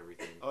downloading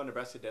everything. Oh,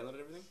 Nebraska downloaded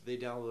everything? They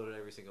downloaded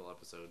every single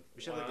episode.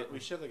 We should have like a, we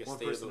should have like a One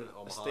state of person the in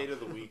Omaha. a state of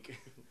the week.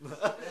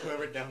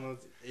 Whoever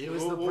downloads It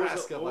was What-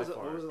 Nebraska what was by it-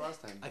 far. What was it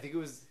last time? I think it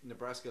was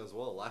Nebraska as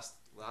well last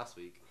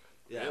week.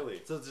 Yeah.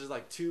 Really? So there's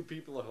like 2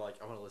 people who are like,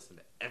 I want to listen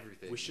to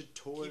everything. We should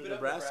tour Keep it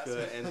up, Nebraska,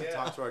 Nebraska. and Yeah.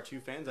 talk to our 2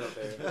 fans out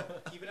there.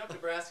 Keep it up,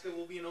 Nebraska.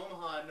 We'll be in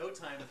Omaha in no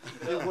time.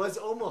 It was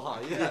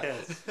Omaha. Yeah.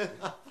 Yes.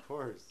 Of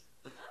course.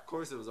 Of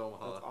course, it was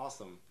Omaha. That's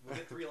awesome. We'll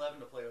get 311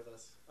 to play with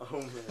us. Oh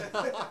man.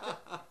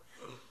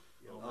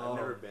 I've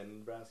never Um, been to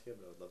Nebraska,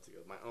 but I'd love to go.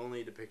 My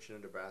only depiction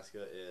of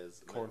Nebraska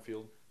is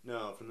Cornfield.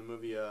 No, from the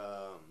movie.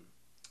 The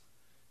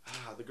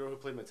girl who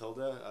played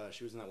Matilda.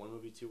 She was in that one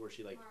movie too, where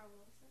she like. Mara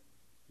Wilson.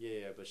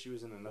 Yeah, but she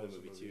was in another was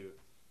the movie movie? too,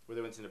 where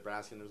they went to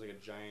Nebraska and there was like a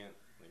giant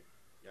like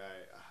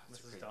guy. It's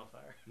Mrs. crazy.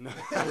 Doubtfire. No.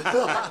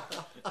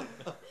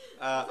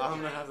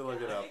 I'm gonna have to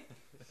look it up.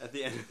 At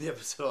the end of the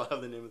episode, I'll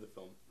have the name of the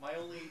film. My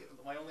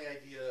only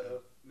idea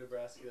of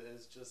Nebraska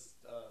is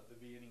just the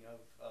beginning of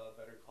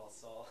Better Call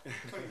Saul.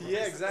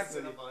 Yeah,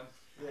 exactly. Cinnabon.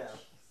 Yeah.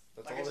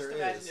 That's Like I all just there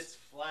imagine is. it's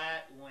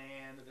flat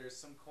land. There's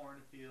some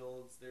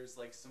cornfields. There's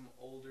like some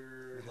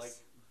older like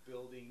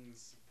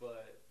buildings,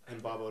 but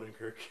And Bob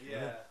Odenkirk.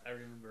 yeah. I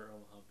remember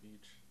Omaha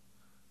Beach.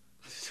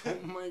 Oh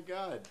my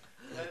god.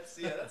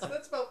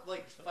 That's about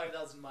like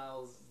 5,000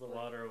 miles. The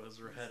water was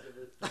red.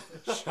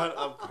 Shut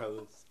up,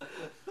 Carlos.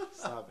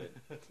 Stop it.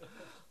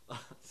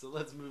 So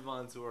let's move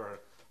on to our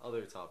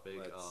other topic.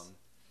 Let's-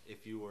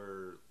 If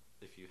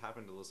you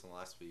happened to listen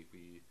last week,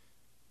 we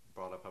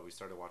brought up how we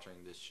started watching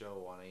this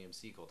show on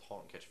AMC called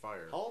 *Halt and Catch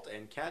Fire*. Halt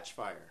and catch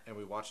fire. And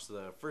we watched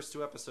the first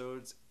 2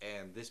 episodes,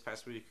 and this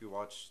past week we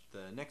watched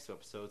the next 2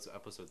 episodes,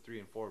 episode 3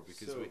 and 4,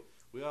 because So-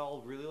 we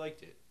all really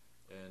liked it.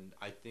 And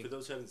I think For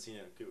those who haven't seen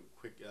it, give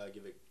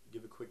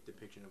a quick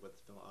depiction of what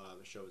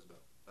the show is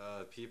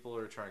about. people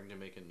are trying to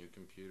make a new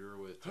computer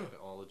with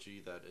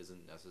technology that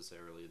isn't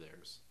necessarily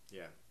theirs.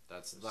 Yeah.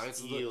 That's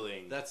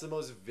Stealing. the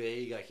most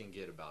vague I can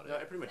get about No,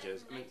 it. it pretty much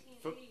is. I mean,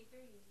 for, 1983.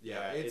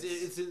 Yeah,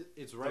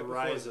 it's right the before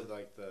rise the, of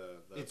like the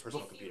it's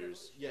personal bef-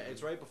 computers. yeah,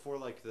 it's right before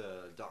like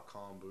the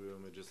 .com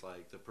boom and just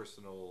like the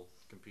personal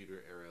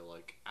computer era.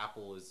 Like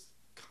Apple is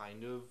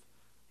kind of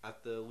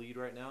at the lead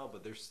right now,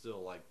 but they're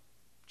still like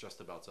just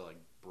about to like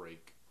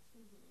break.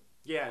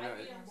 Yeah, no,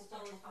 IBM's still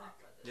the top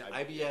with it. Yeah,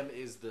 IBM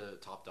is the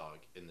top dog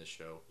in this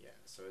show. yeah.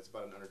 So it's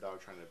about an underdog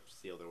trying to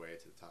steal their way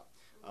to the top.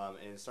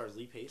 And it stars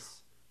Lee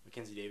Pace,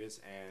 Mackenzie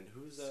Davis, and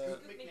who's Scoot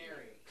Scoot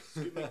McNairy.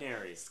 Scoot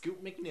McNairy.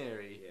 Scoop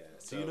McNairy. Yeah.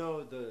 Do you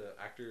know the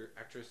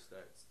actress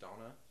that's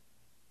Donna?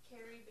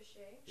 Carrie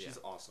Bechet. She's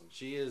awesome.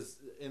 She is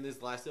in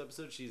this last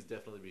episode. She's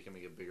definitely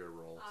becoming a bigger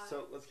role.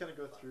 So let's kind of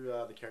go through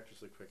the characters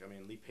real quick. I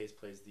mean, Lee Pace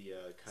plays the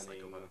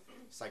cunning,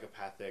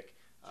 psychopathic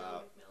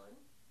Joe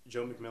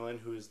Joe McMillan,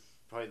 who is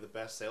probably the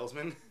best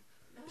salesman.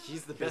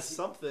 He's the 'Cause best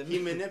something. He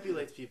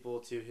manipulates people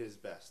to his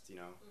best, you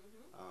know.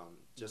 Mm-hmm.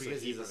 Just Because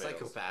so he he's a prevails.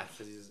 psychopath.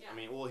 'Cause he's, Yeah. I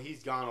mean, well,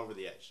 he's gone over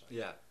the edge.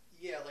 Yeah.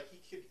 Yeah, like he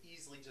could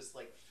easily just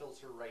like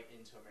filter right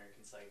into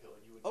American Psycho,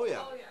 and you would. Oh,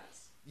 yeah. Oh yeah.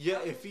 Yeah,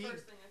 That was if the he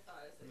first thing I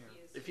thought is that he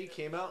is if he straight up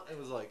came out and psycho.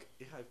 was like,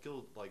 "Yeah, I've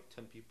killed like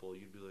 10 people,"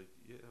 you'd be like,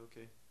 "Yeah,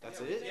 okay, that's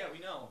yeah, it. Yeah, we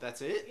know.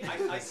 That's it." Yeah.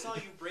 I saw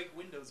you break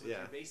windows with Yeah.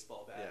 your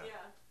baseball bat. Yeah.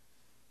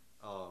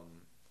 Yeah.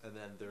 And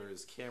then there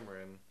is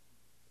Cameron.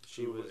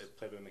 She She was was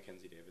played by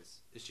Mackenzie Davis.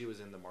 she was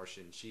in The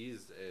Martian.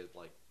 She's a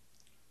like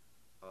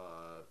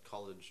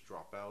college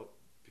dropout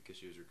because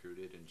she was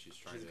recruited and she's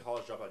trying She's a to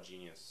college dropout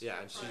genius. Yeah,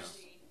 and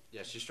Prodigy.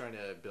 she's trying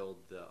to build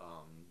the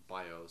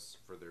BIOS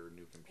for their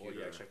new Oh computer.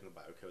 yeah, checking the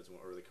biocodes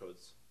or the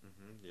codes.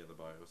 Yeah, the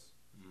BIOS.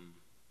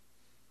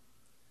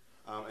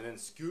 And then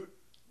Scoot,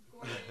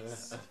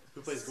 Gorgeous.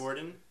 who plays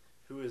Gordon,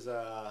 who is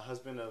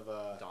husband of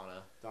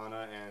Donna.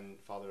 Donna and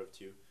father of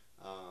 2,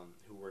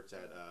 who worked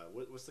at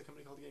what's the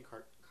company called again?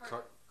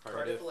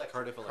 Cardiff Electric.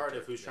 Cardiff Electric.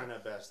 Cardiff, who's yeah. trying to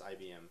best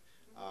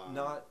IBM.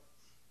 Not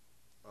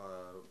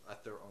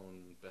at their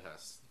own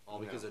behest, all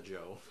No. because of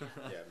Joe.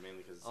 Yeah,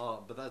 mainly because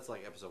But that's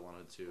like episode 1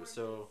 and 2.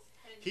 So Gorgeous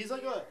head he's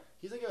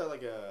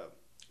like gear. a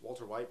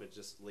Walter White, but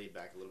just laid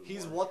back a little bit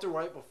he's more. Walter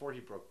White before he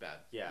broke bad.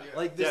 Yeah, Yeah.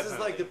 Like this is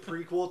definitely. like the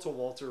prequel to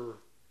Walter.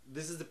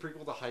 This is the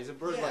prequel to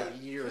Heisenberg. Yeah,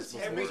 like years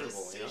before. Every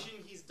miserable, you know? decision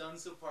he's done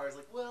so far is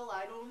like, well,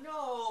 I don't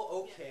know.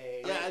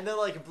 Okay. Yeah, and then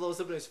like it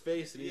blows up in his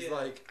face, and he's Yeah.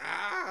 like,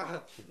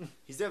 ah.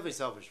 He's definitely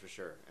selfish for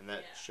sure, and that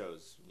Yeah.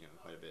 shows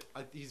quite a bit.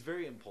 He's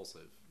very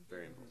impulsive.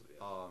 Very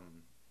impulsive.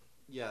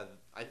 Yeah,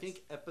 I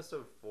think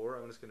episode 4.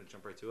 I'm just gonna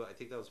jump right to it. I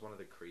think that was one of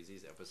the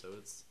craziest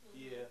episodes.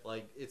 Yeah.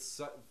 Like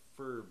it's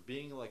for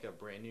being like a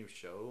brand new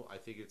show. I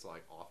think it's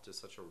like off to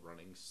such a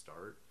running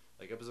start.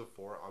 Like episode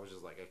 4, I was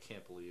just like, I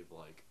can't believe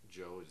like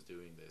Joe is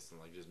doing this and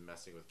like just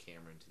messing with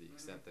Cameron to the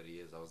extent that he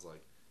is. I was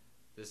like,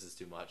 this is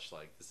too much.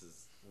 Like this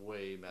is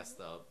way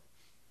messed up.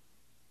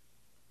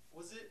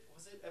 Was it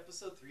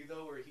episode 3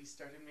 though where he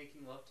started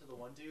making love to the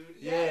one dude?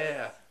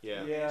 Yeah.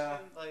 Yeah. Yeah.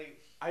 Like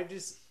I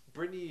just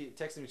Brittany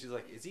texted me. She's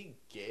like, "Is he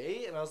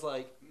gay?" And I was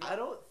like, "I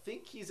don't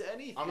think he's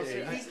anything."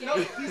 Honestly, he's gay. no,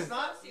 he's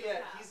not. Sociopath. Yeah,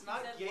 he's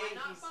not He said, gay. Why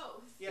not He's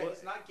both? yeah, Well-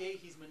 he's not gay.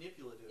 He's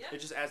manipulative. Yeah. It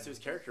just adds to his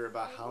character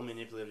about how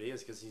manipulative he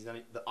is because he's not.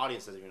 The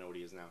audience doesn't even know what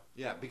he is now.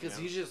 Yeah, because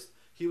Yeah.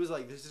 he was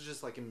like, this is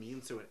just like a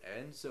means to an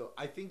end. So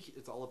I think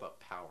it's all about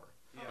power.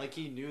 Yeah. Like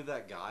he knew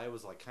that guy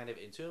was like kind of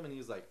into him, and he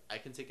was like, I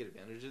can take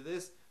advantage of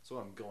this, so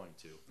I'm going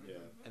to. Yeah.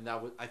 And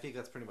that was, I think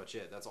that's pretty much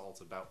it. That's all it's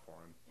about for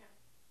him.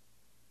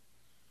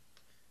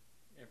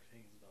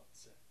 Everything is about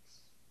sex,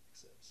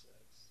 except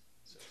sex.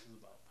 Sex is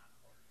about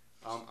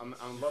power.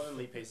 I'm loving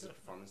Lee Pace's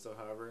performance though.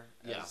 However,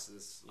 Yeah. as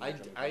this, I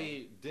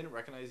didn't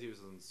recognize he was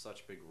in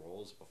such big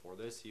roles before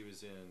this. He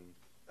was in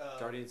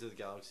Guardians of the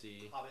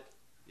Galaxy. Hobbit.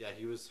 Yeah,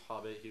 he was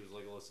Hobbit. He was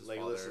Legolas's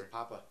Legolas' father.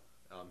 Papa.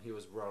 He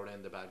was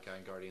Ronan, the bad guy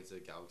in Guardians of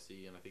the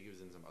Galaxy, and I think he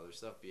was in some other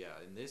stuff. But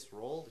yeah, in this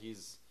role,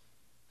 he's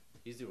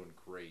doing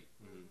great.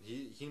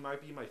 He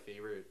might be my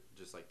favorite,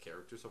 just like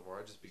character so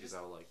far, just because I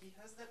like. He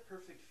has that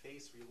perfect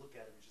face where you look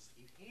at him and just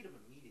you hate him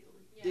immediately.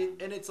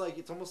 Yeah. And it's like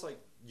it's almost like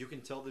you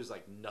can tell there's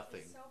like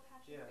nothing. It's so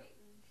Patrick Yeah.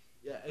 Bateman.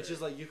 Yeah, it's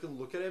just like you can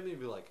look at him and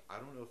be like, I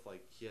don't know if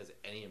like he has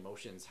any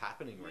emotions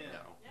happening right Yeah.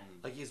 now. Yeah.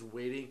 Like he's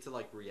waiting to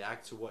like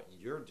react to what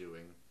you're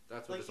doing.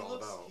 That's what Like it's he all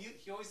looks, about.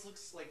 he always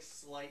looks like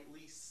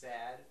slightly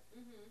sad,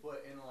 Mm-hmm.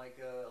 but in like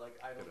a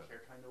I don't Coulda.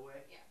 care kind of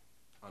way.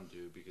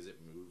 Undo because it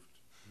moved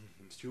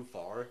too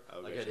far. Oh,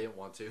 like I gotcha. didn't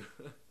want to.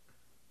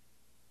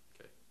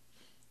 Okay.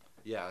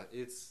 Yeah,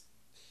 his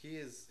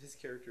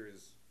character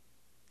is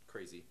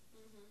crazy.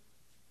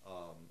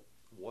 Mm-hmm.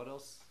 What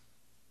else?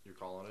 You're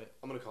calling it?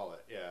 I'm gonna call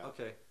it. Yeah.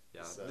 Okay.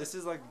 Yeah. So- This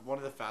is like one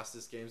of the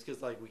fastest games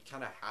because like we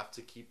kind of have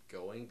to keep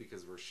going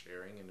because we're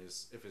sharing, and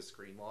if his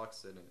screen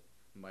locks, then it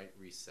might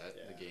reset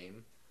the Yeah.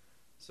 game.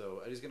 So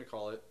Eddie's gonna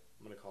call it.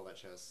 I'm gonna call that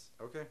chess.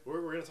 Okay.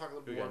 We're gonna talk a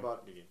little bit Good more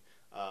game.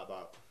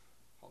 about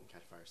Halt and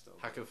Catch Fire still.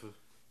 Hakafu.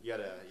 You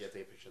gotta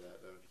take a picture of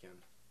that though if you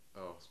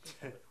Oh.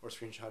 can, or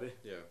screenshot it.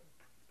 Yeah.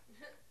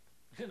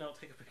 No,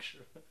 take a picture.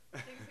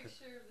 Take a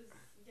picture of this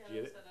you ghetto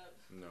get it? setup.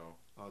 No.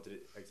 Oh, did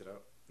it exit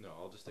out? No.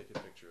 I'll just take a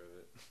picture of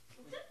it.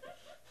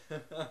 Put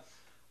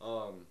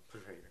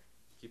it right here.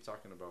 Keep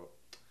talking about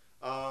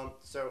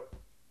So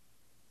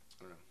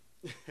I don't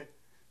know.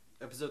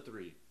 episode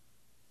 3.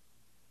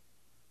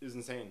 It was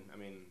insane. I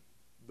mean,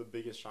 the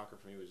biggest shocker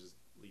for me was just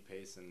Lee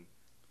Pace, and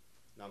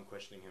now I'm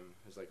questioning him.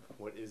 I was like,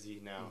 what is he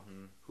now?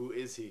 Mhm. Who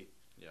is he?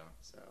 Yeah.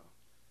 So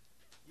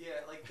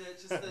Yeah, like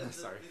the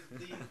Sorry.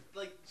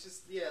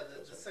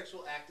 the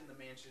sexual act in the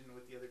mansion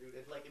with the other dude.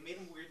 It made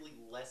him weirdly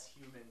less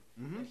human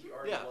than he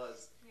already Yeah.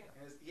 was. Yeah.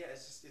 And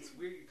it's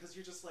weird because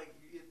you're just like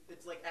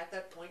it's like at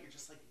that point you're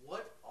just like,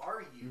 what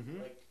are you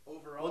Mhm. like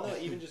overall? well, no,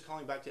 even just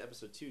calling back to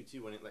episode 2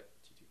 too, when it like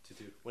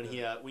when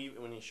he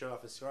when he showed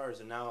off his scars,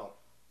 and now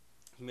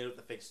he made up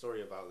the fake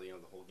story about the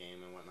whole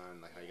game and whatnot,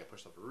 and like how he got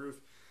pushed off a roof,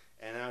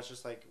 and I was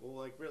just like, well,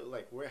 like really,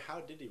 like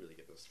how did he really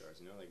get those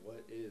scars? Like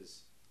what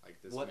is like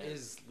this? What man?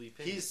 is Lee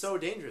Pace? He's so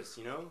dangerous,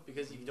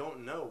 because you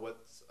don't know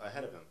what's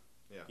ahead of him.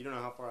 Yeah. You don't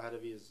know how far ahead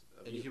of he is.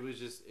 Of And you. he was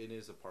just in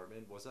his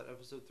apartment. Was that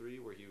episode 3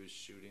 where he was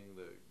shooting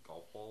the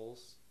golf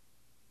balls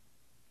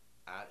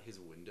at his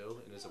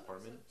window in his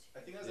apartment?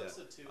 I think that was Yeah.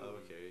 episode 2. Oh,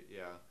 okay,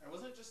 yeah. And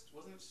wasn't it just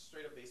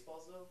straight up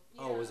baseballs though?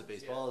 Oh, was it Yeah.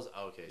 baseballs?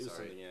 Oh, okay, It was sorry.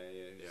 something, yeah.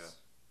 It was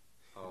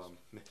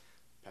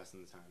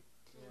passing the time.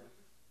 Yeah.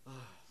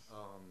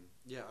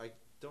 Yeah, I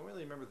don't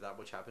really remember that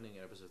much happening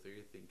in episode 3.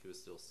 I think it was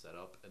still set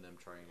up and them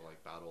trying to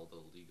like battle the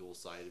legal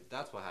side.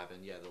 That's what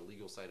happened. Yeah, the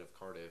legal side of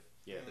Cardiff.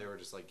 Yeah. They were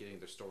just like getting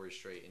their story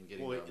straight and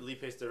getting Well, them. Lee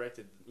Pace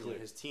directed Clear.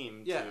 his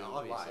team. Yeah, to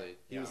obviously. lie.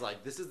 He Yeah. was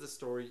like, "This is the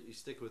story. You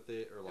stick with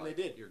it," or And like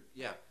they did.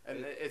 Yeah, And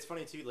it's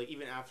funny too. Like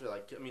even after,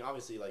 like I mean,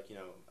 obviously, like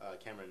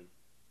Cameron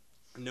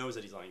knows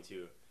that he's lying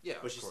too, yeah.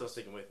 but of she's still course.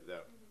 sticking with it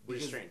though, which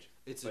is Because strange.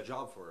 It's a But-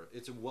 job for her.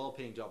 It's a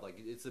well-paying job. Like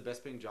it's the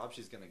best-paying job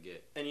she's gonna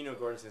get. And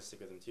Gordon's gonna stick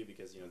with him too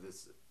because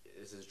this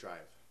is his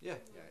drive. Yeah,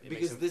 Yeah, it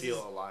because makes him this feel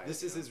is alive.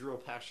 this you is know? his real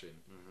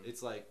passion. Mhm.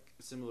 It's like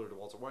similar to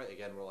Walter White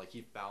again, where like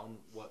he found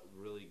what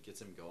really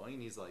gets him going.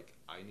 And he's like,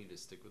 I need to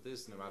stick with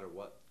this no matter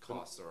what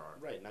costs there are.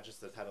 Right, not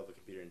just the title of a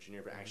computer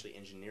engineer, but actually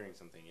engineering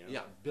something.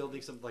 Yeah,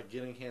 building some like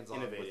getting hands-on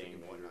with the innovating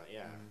and computer. whatnot.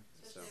 Yeah.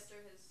 Especially So after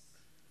his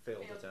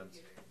Failed failed attempt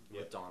computer.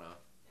 with Donna.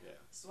 yeah.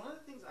 So one of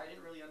the things I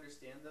didn't really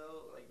understand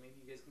though, like maybe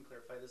you guys can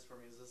clarify this for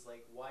me, is just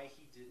like why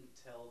he didn't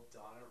tell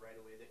Donna right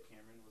away that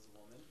Cameron was a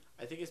woman.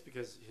 I think it's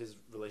because his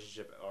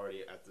relationship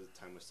already at the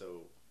time was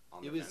so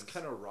on It the was fence.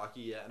 kind of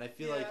rocky, yeah, and I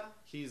feel like Yeah.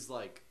 he's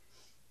like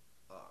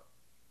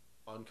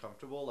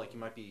uncomfortable. Like he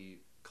might be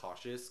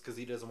cautious because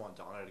he doesn't want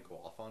Donna to go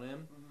off on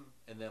him,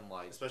 and then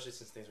like especially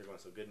since things are going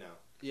so good now.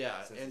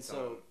 yeah, Since and it's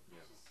so. on, yeah.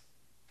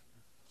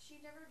 She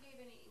never gave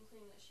any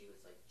inkling that she was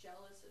like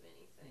jealous of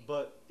anything.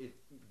 But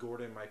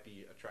Gordon might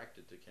be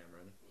attracted to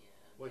Cameron. Yeah.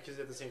 Well, because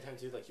at the same time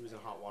too, like he was in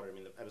hot water. I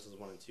mean, the episodes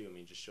 1 and 2, I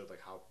mean, just showed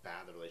like how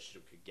bad the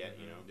relationship could get.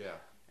 You know, Yeah.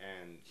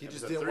 and He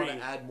just episode didn't want 3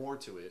 to add more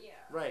to it. Yeah.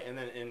 Right,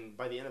 and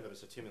by the end of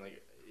episode 2, I mean,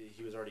 like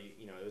he was already,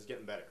 it was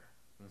getting better.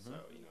 Mhm. So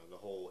the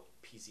whole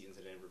PC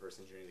incident, reverse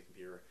engineering the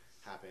computer,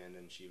 happened,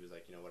 and she was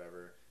like,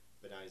 whatever.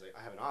 But now he's like,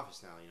 I have an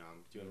office now.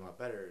 I'm doing a lot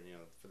better.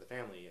 For the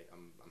family,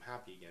 I'm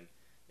happy again.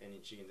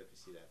 And she can definitely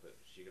see that, but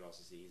she could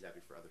also see he's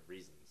happy for other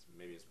reasons.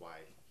 Maybe it's why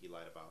he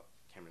lied about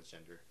Cameron's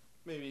gender.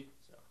 Maybe.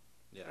 So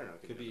Yeah. I don't know,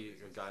 Could be a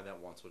reasons. guy that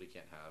wants what he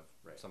can't have.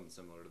 Right. Something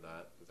similar to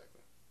that.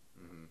 exactly.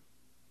 Mm-hmm.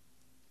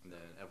 And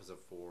then episode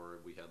 4,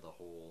 we had the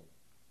whole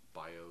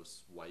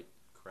BIOS wipe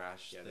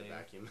crash Yeah, thing. the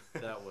vacuum.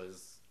 That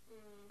was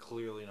Mm.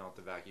 clearly not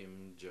the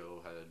vacuum.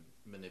 Joe had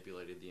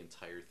manipulated the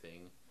entire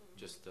thing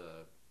just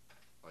to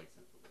like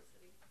Some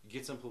publicity.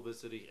 get some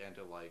publicity and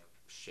to like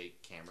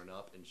shake Cameron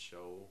up and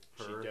show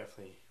She her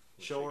definitely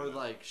was show her shaken up.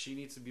 like she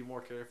needs to be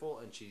more careful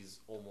and she's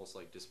almost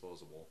like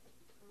disposable.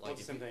 Well, Like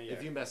it's if the you, same thing, if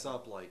yeah. you mess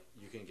up, like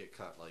you can get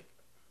cut. Like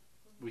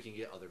we can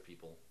get other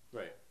people.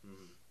 right.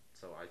 Mm-hmm.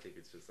 So I think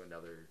it's just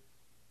another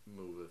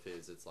move of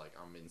his. It's like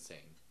I'm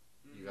insane.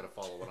 You got to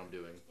follow what I'm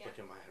doing. Yeah. Look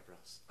at my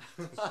eyebrows.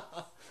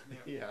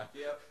 Yeah.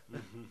 Yep.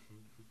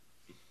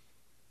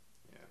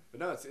 Yeah, but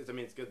no, it's I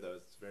mean it's good though.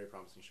 It's a very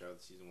promising show.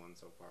 The season 1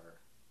 so far,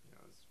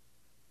 it's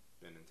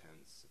been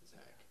intense as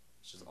heck.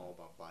 It's just all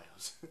about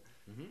bios,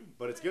 Mm-hmm.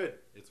 but it's good.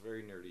 It's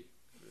very nerdy.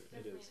 It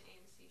Definitely is. an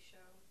AMC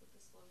show with the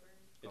slow burn.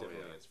 It Oh,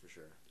 definitely yeah. is for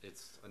sure.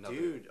 It's another.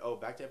 Dude,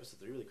 back to episode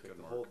 3 really quick.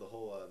 Good The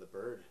whole the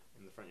bird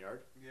in the front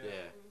yard. Yeah.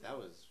 That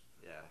was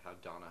How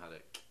Donna had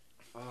it.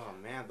 oh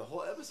man, the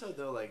whole episode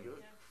though, like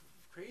Yeah.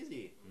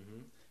 crazy.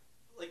 Mm-hmm.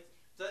 Like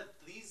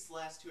these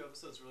last 2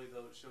 episodes really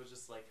though show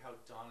just like how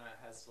Donna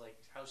has like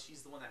how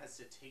she's the one that has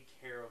to take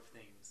care of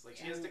things. Like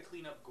she has to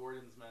clean up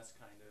Gordon's mess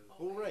kind of.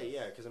 Well, right,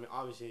 yeah, because I mean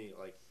obviously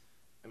like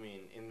I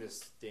mean, in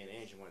this day and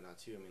age and whatnot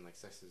too. I mean, like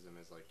sexism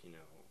is like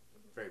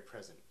very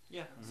present.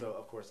 Yeah. So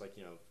of course, like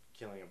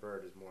killing a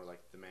bird is more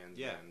like the man's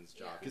job.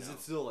 Yeah. Because you know?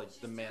 it's still like She's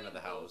the man of doing the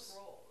both house.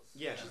 roles.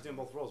 Yeah, she's doing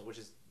both roles, which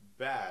is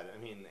bad.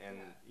 I mean, and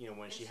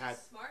when And she she's had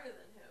smarter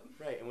than him.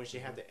 right, and when she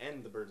had to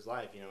end the bird's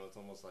life, it's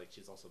almost like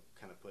she's also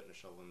kind of putting a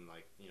shovel in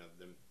like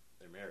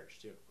their marriage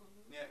too.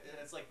 Mm-hmm. Yeah, and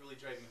it's like really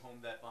driving home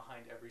that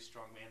behind every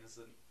strong man is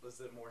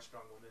a more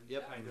strong woman.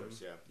 Yep. Kind Of of.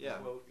 course, yeah. Yeah.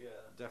 Quote, yeah.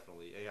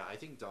 Definitely. Yeah, I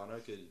think Donna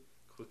could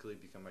quickly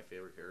become my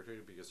favorite character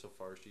because so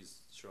far she's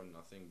shown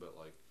nothing but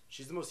like.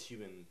 She's the most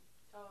human.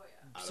 Oh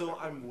yeah. Out of So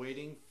everyone. I'm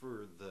waiting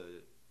for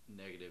the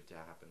negative to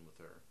happen with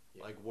her.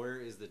 Yeah. Like, where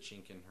is the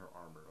chink in her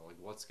armor? Like,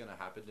 what's gonna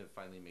happen to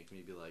finally make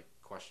me be like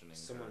questioning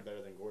Someone her?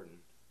 better than Gordon.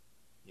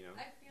 I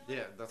feel like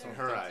Yeah, that's they're in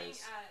her hinting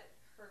eyes. at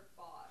her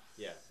boss.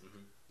 Yeah.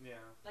 Yeah.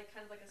 Like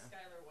kind of like a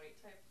Skylar White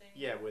type thing.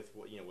 Yeah, with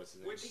what's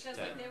his name? Which- Because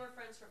Ted. like they were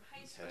friends from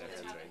high school. Ted,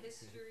 They have right. a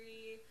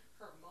history.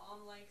 Her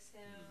mom likes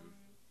him.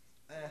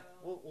 Eh,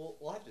 So,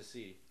 we'll have to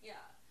see. yeah.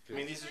 I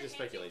mean, think these are they're just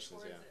hinting speculations,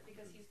 towards yeah. it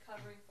because he's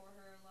covering for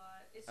her a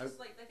lot. It's I- just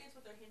like I think it's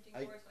what they're hinting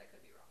I- towards, but I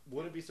could be wrong.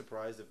 Wouldn't be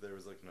surprised if there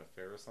was like an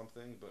affair or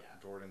something, but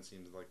Yeah. Jordan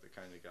seems like the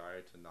kind of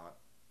guy to not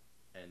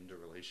end a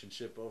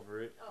relationship over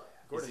it. Oh yeah.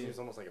 Gordon Is he- seems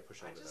almost like a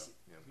pushover just-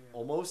 though. Yeah.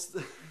 Almost.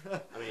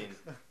 I mean,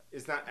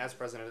 it's not as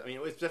present. I mean,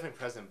 it's definitely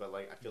present, but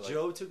like I feel like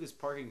Joe took his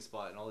parking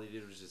spot and all he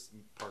did was just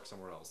park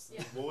somewhere else.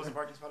 Yeah. what was the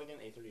parking spot again?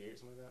 A38 or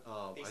something like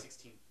that.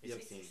 A16. Yep.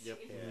 A16. Yep.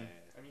 Yeah.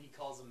 I mean, he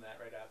calls him that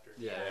right after.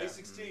 Yeah. Yeah.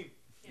 A16.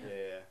 Yeah.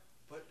 Yeah.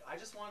 But I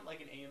just want like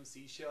an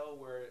AMC show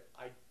where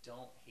I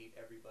don't hate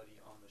everybody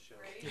on the show.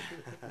 Right.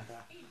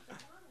 Hey,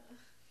 Donna.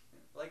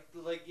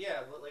 Like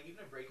yeah, but like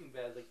even in Breaking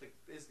Bad, like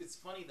it's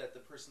funny that the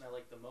person I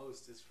like the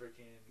most is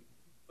freaking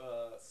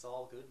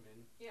Saul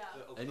Goodman. Yeah.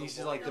 And he's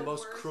the just like the The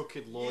most worst.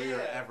 crooked lawyer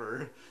Yeah.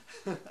 ever.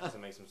 That's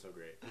what makes him so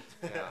great.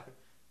 Yeah.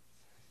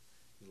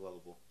 He's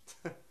lovable.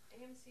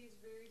 AMC is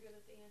very good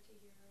at the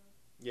anti-hero.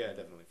 Yeah,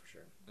 definitely for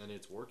sure. And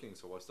it's working,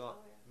 so why Oh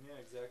stop? yeah. Yeah,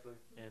 exactly.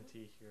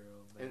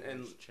 Anti-hero And-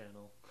 marriage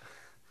channel.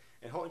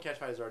 And *Halt and Catch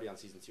Fire* is already on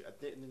season 2.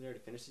 Didn't they already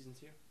finish season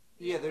 2?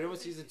 Yeah, they're doing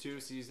season 2.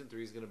 Season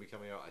 3 is going to be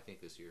coming out, I think,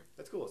 this year.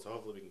 That's cool. So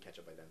hopefully we can catch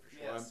up by then for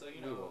sure. Yeah, I'm- so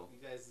you we know, will. you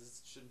guys,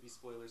 this shouldn't be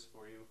spoilers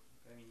for you.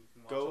 I mean, you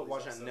can Go all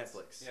watch these it on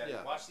episodes. Netflix. Yeah,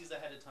 Yeah. watch these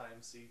ahead of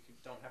time so you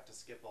don't have to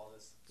skip all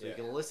this. So you Yeah.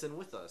 can listen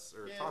with us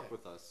or Yeah. talk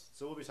with us.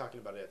 So we'll be talking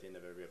about it at the end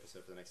of every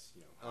episode for the next,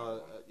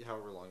 however long.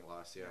 However long it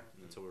lasts, yeah,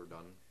 Mm. until we're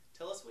done.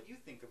 Tell us what you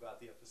think about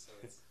the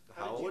episodes.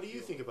 How- What do you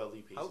think about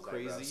Lee Pace's How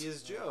crazy eyebrows?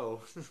 is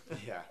Joe?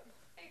 Yeah.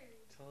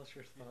 Tell us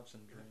your thoughts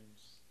and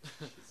dreams.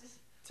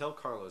 Tell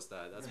Carlos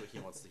that. That's what he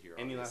wants to hear.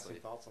 Any obviously.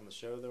 lasting thoughts on the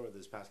show though, or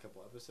this past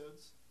couple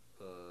episodes?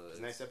 It's,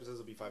 The next episodes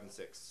will be 5 and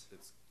 6.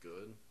 It's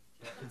good.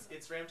 Yeah,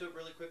 it's ramped up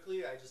really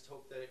quickly. I just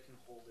hope that it can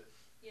hold it.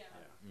 Yeah.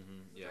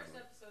 Mm-hmm. The Yeah. first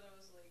episode, I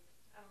was like,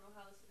 I don't know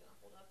how this is gonna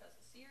hold up as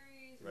a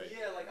series. Right.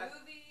 Yeah, like a I-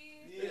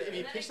 movie. Yeah. If you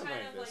And then pitch it something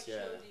kind like of this, like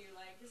yeah. showed you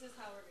like this is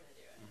how we're gonna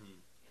do it. Mm-hmm.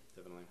 And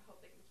Definitely. I hope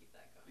they can keep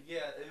that going.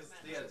 Yeah, it was,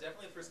 Matt yeah, Smith.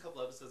 definitely the first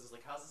couple episodes is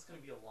like, how's this going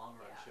to be a long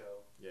run Yeah. show?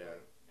 Yeah.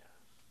 Yeah.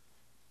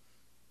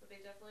 But they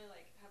definitely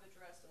like have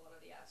addressed a lot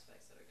of the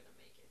aspects that are gonna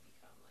make it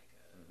become like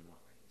a Mhm.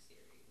 long-running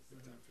series.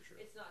 Big time for sure.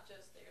 It's not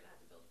just they're gonna have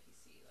to build a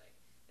PC. Like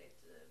they have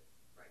to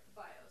write the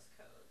BIOS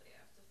code. They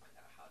have to find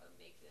out how to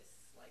make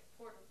this like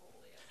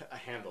portable. They have to A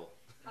handle.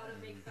 How to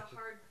make the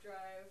hard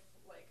drive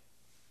like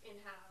in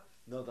half.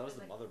 No, that was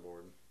the Like,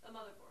 motherboard. A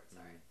motherboard.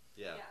 Sorry.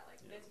 Yeah. Like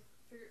Yeah. they have to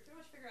pretty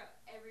much figure out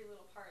every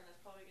little part, and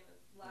that's probably gonna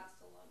last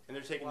a long time. And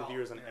they're taking Wow. the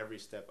viewers on Yeah. every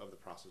step of the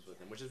process with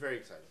them, which is very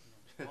exciting.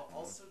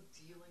 Also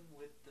dealing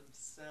with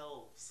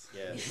themselves.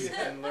 Yes.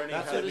 And learning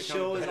That's how what to the become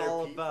show is better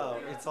all people.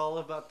 about. Yeah. It's all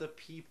about the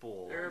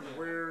people.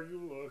 Everywhere you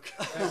look.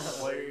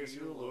 Everywhere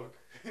you look.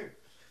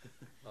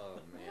 Oh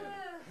man.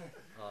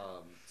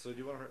 So do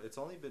you want to? It's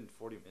only been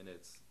 40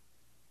 minutes.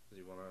 Do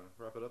you want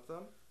to wrap it up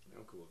then?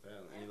 I'm cool with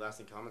that. Any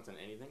lasting comments on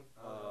anything?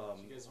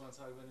 Do you guys want to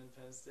talk about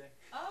Independence Day?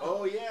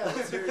 Oh yeah,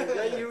 let's hear it.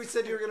 Yeah, you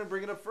said you were gonna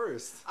bring it up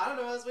first. I don't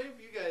know. I was waiting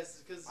for you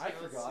guys because I it's,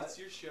 forgot. it's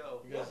your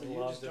show. You guys Yeah, you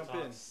love just to jump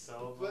talk in.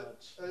 so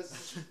But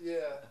much. yeah.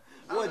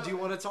 I don't What? know. Do you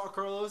want to talk,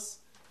 Carlos?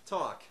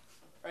 Talk.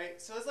 Right.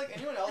 So has like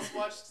anyone else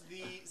watched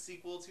the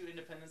sequel to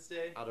Independence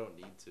Day? I don't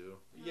need to.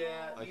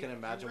 Yeah. I can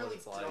imagine what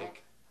it's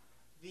like.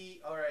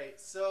 Alright,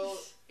 so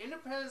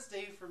Independence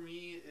Day for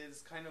me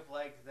is kind of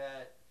like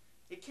that.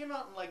 It came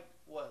out in like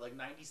what, like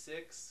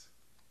 96?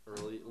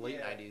 Late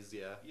Yeah. 90s,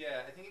 yeah.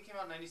 Yeah, I think it came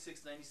out in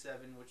 96,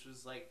 97, which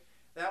was like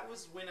that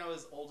was when I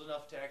was old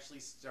enough to actually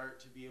start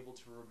to be able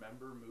to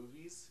remember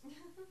movies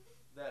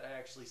that I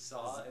actually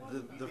saw.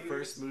 in The movie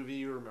first theaters. movie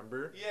you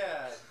remember?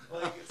 Yeah,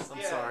 like it's, I'm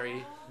yeah.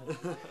 sorry.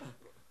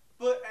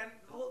 But and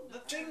well, the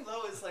thing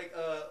though is like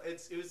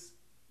it was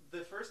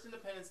the first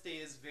Independence Day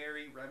is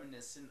very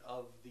reminiscent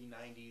of the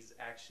 '90s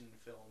action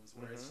films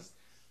where it's Mhm. just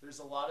there's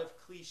a lot of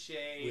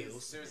cliches. Will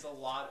There's a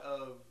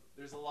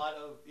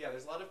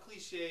lot of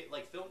cliche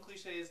like film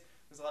cliches.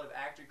 There's a lot of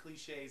actor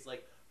cliches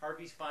like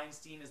Harvey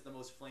Feinstein is the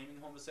most flaming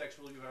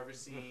homosexual you've ever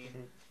seen.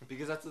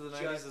 Because that's what the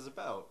 90s Just- is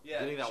about. yeah,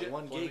 Getting that ju-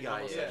 one gay Flaming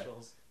guy in.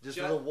 homosexuals. Just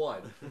Ju- the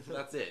one.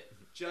 That's it.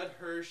 Judd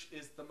Hirsch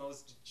is the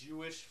most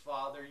Jewish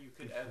father you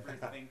could ever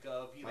think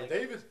of. He, My like,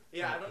 David.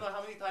 Yeah, I don't know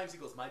how many times he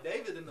goes, "My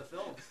David" in the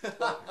film.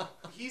 But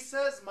he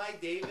says "My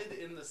David"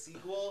 in the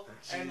sequel,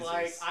 and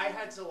like Jesus. I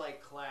had to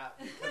like clap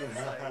because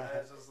like I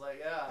was just like,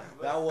 yeah.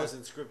 But, That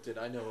wasn't scripted.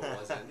 I know it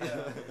wasn't.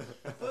 Yeah.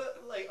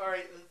 But like, all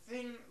right, the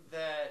thing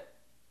that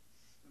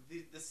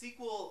the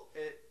sequel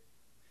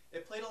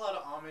it played a lot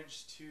of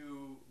homage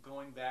to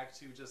going back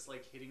to just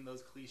like hitting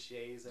those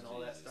cliches and all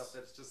that Jesus. stuff.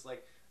 That's just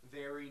like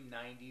very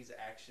 90s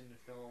action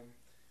film,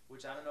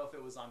 which I don't know if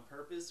it was on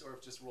purpose or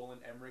if just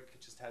Roland Emmerich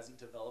just hasn't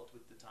developed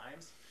with the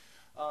times.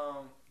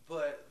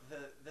 But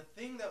the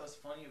thing that was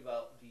funny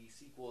about the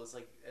sequel is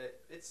like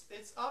it's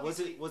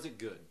obviously Was it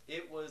good?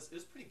 it was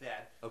pretty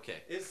bad.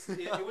 Okay.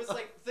 It was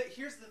like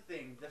here's the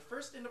thing: the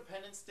first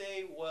Independence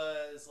Day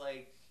was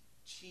like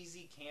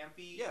cheesy,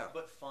 campy, Yeah.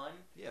 but fun.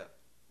 Yeah.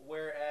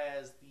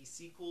 Whereas the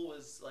sequel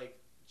was like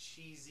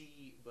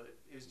cheesy, but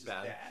it was just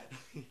bad.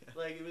 Yeah.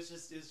 Like it was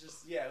just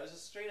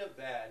straight up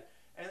bad.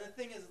 And the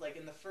thing is, like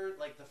in the first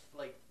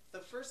the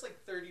first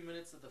 30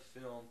 minutes of the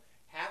film,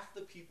 half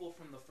the people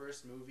from the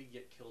first movie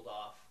get killed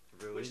off.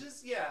 Really?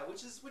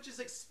 Which is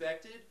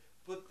expected,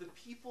 but the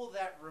people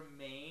that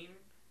remain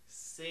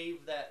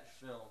save that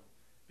film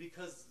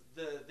because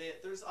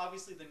there's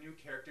obviously the new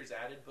characters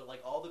added, but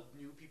like all the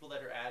new people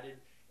that are added,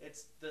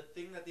 it's the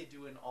thing that they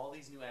do in all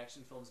these new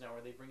action films now,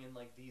 where they bring in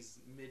like these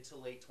mid to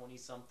late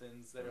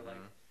 20-somethings that are like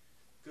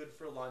good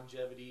for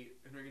longevity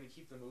and are gonna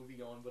keep the movie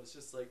going. But it's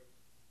just like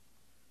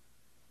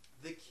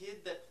the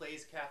kid that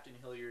plays Captain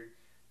Hilliard,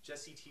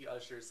 Jesse T.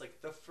 Usher, it's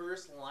like the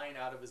first line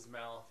out of his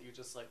mouth, you're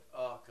just like,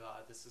 oh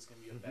god, this is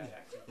gonna be a bad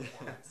acting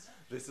performance.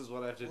 This is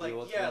what I have to Like, deal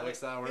with yeah, for the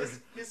next hour.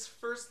 His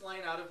first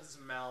line out of his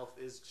mouth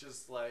is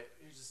just like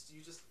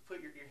you just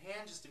put your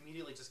hand just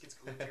immediately just gets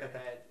glued to your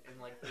head in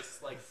like this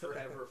like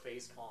forever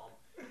face palm.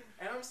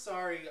 And I'm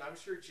sorry, I'm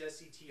sure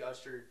Jesse T.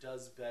 Usher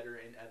does better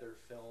in other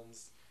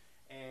films,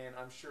 and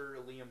I'm sure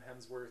Liam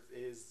Hemsworth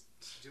is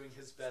doing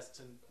his best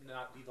to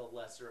not be the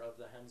lesser of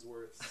the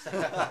Hemsworths.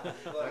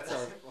 That's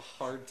a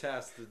hard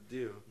task to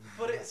do.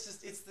 But it's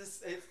just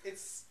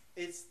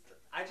it's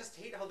I just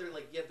hate how they're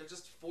like, yeah, they're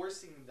just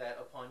forcing that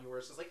upon you, where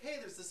it's just like, hey,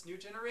 there's this new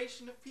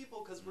generation of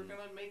people because we're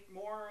gonna make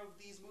more of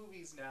these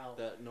movies now.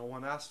 That no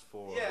one asked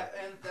for. Yeah,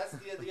 and that's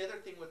the other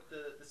thing with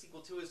the sequel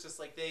too, is just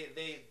like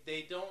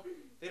they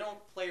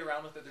don't play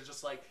around with it. They're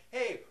just like,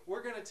 hey,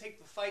 we're gonna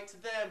take the fight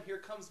to them. Here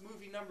comes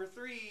movie number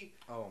 3.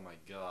 Oh my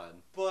god.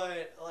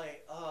 But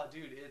like, oh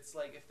dude, it's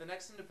like if the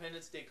next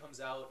Independence Day comes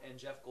out and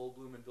Jeff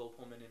Goldblum and Bill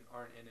Pullman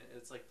aren't in it,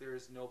 it's like there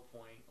is no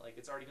point. Like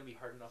it's already gonna be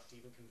hard enough to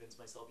even convince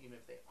myself, even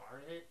if they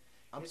aren't in it.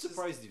 I'm It's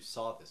surprised you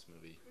saw this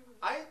movie.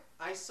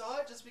 I saw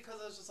it just because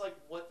I was just like,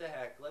 what the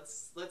heck?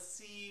 Let's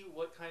see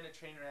what kind of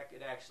train wreck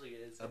it actually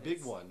is. A And big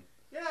it's- one.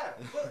 Yeah,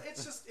 but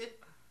it's just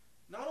it.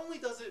 Not only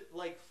does it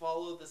like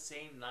follow the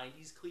same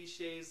 '90s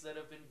cliches that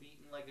have been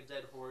beaten like a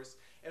dead horse,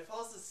 it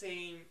follows the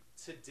same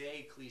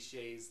today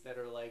cliches that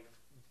are like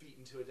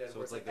beaten to a dead So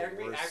horse. it's like the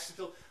every worst- action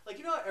film, like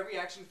you know, how every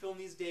action film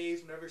these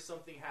days, whenever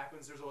something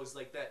happens, there's always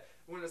like that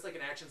when it's like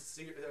an action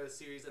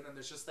series, and then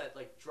there's just that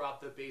like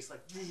drop the bass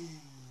like.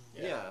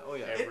 Yeah. Oh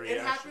yeah. Every It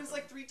action happens film.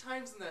 like 3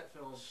 times in that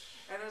film,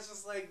 and it's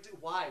just like, dude,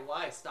 why?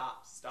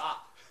 Stop!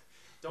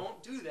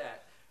 Don't do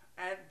that.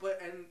 And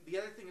the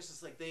other thing is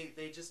just like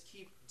they just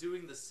keep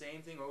doing the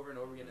same thing over and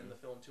over again in the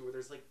film too. Where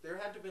there's like there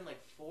had to have been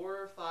like 4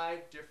 or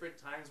 5 different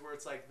times where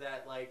it's like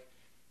that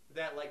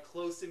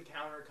close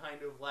encounter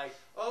kind of like,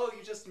 oh,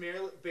 you just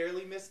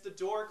barely missed a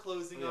door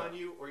closing on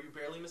you, or you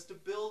barely missed a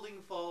building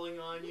falling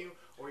on you,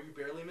 or you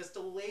barely missed a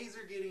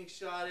laser getting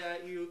shot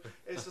at you.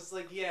 It's just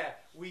like, yeah,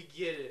 we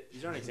get it.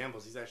 These aren't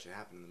examples. These actually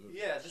happen in the movie.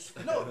 Yeah,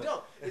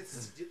 no.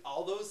 It's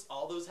all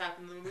those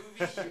happen in the movie.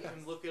 You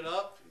can look it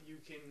up. You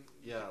can.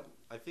 Yeah,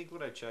 I think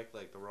when I checked,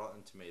 like the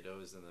Rotten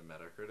Tomatoes and the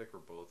Metacritic were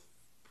both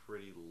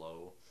pretty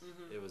low.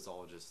 Mhm. It was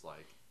all just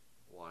like,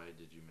 why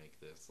did you make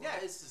this? Yeah,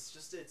 Like,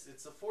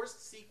 it's a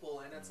forced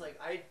sequel, and it's like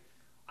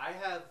I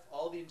have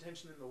all the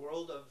intention in the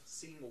world of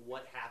seeing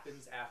what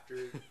happens after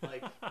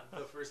like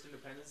the first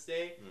Independence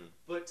Day,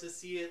 but to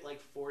see it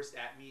like forced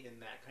at me in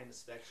that kind of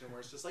spectrum where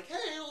it's just like,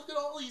 hey, look at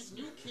all these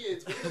new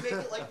kids. We're gonna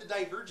make it like the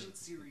Divergent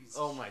series.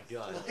 oh my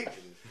god.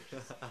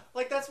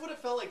 Like that's what it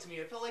felt like to me.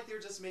 It felt like they were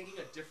just making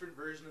a different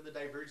version of the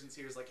Divergent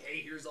series. Like,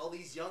 hey, here's all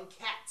these young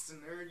cats,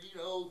 and they're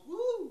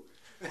woo.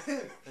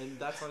 And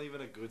that's not even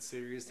a good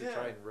series to Yeah.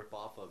 try and rip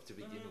off of to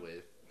begin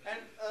with. And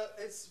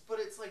it's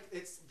like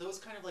it's those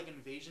kind of like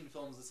invasion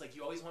films. It's like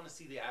you always want to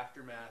see the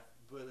aftermath,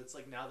 but it's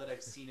like now that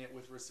I've seen it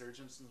with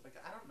Resurgence, it's like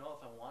I don't know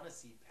if I want to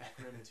see Pac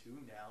Rim 2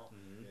 now,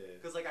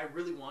 because like I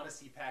really want to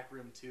see Pac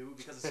Rim 2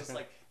 because it's just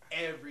like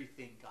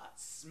everything got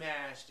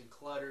smashed and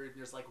cluttered. And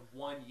there's like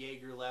one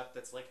Jaeger left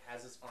that's like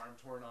has his arm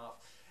torn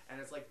off, and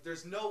it's like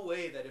there's no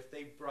way that if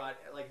they brought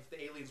like if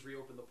the aliens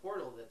reopened the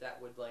portal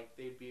that would like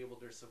they'd be able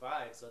to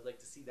survive. So I'd like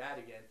to see that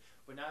again.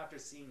 But now after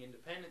seeing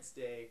Independence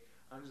Day,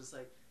 I'm just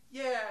like,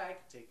 yeah, I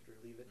can take it or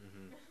leave it.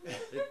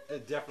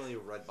 It definitely a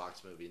red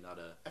box movie, not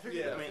a. I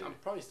figured. Yeah. I mean, I'm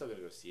probably still gonna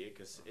go see it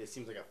because it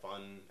seems like a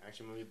fun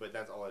action movie, but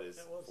that's all it is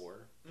It was.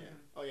 for. Yeah.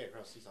 Mhm. Oh yeah,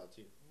 Cross, you saw it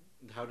too.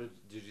 How did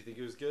you think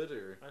it was good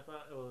or? I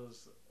thought it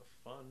was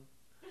fun.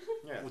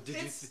 Yeah. Well, did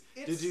It's-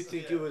 you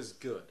think yeah. it was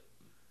good?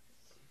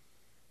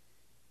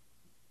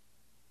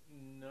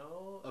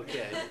 No.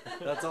 Okay,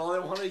 that's all I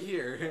want to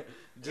hear.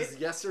 Just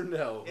yes or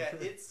no. Yeah,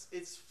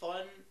 it's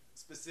fun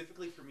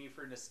specifically for me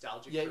for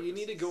nostalgic. Yeah, you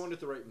need to purposes. go into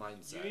the right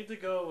mindset. You need to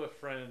go with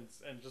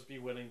friends and just be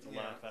willing to Yeah,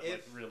 laugh at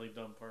like really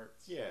dumb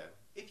parts. Yeah.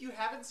 If you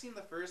haven't seen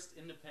the first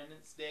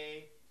Independence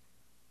Day,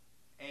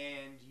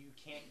 and you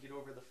can't get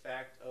over the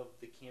fact of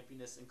the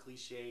campiness and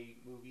cliche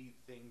movie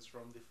things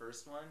from the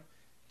first one,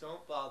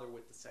 don't bother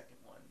with the second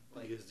one.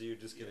 Like, because you're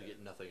just gonna yeah.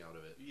 get nothing out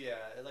of it. yeah,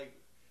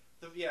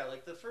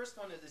 like the first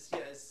one is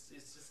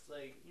it's just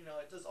like, you know,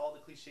 it does all the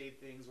cliche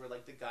things where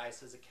like the guy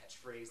says a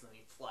catchphrase and then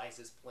he flies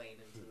his plane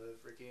into the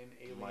freaking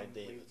alien. My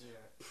David.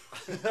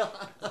 Yeah.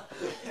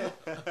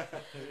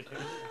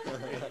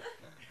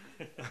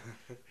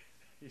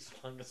 He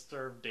slung a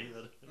stir of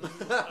David.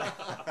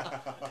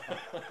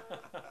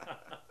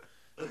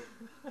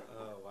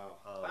 Oh wow.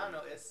 I don't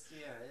know. It's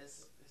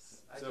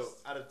I So just,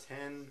 out of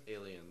 10,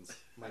 Aliens.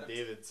 my Out of-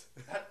 Davids.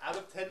 out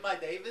of 10 my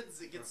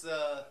Davids, it gets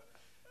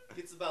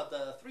about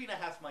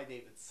 3.5 my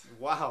Davids.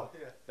 Wow.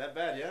 Yeah. That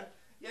bad, yeah?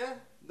 Yeah.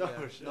 No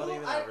Yeah. shit. Not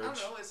even I average. don't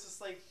know. It's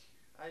just like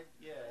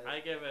yeah. I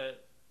give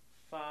it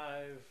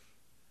 5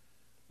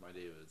 My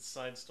David's.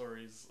 side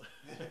stories.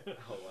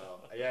 Oh wow.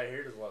 Yeah, I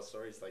hear there's a lot of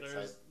stories like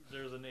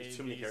there's an A, there's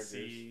too many B,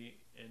 C,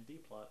 and D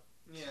plot.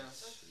 Yeah.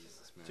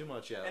 Jesus, man. Too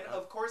much, yeah. And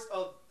of course,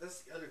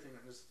 that's the other thing.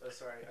 I'm just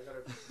sorry. I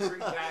gotta bring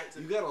back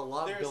to. You got a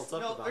lot built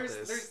up about there's,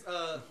 this. There's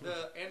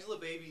the Angela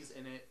Baby's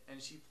in it,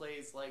 and she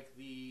plays like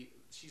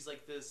she's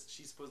like this.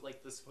 She's supposed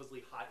like the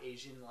supposedly hot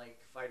Asian like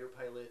fighter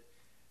pilot.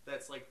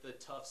 That's like the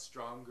tough,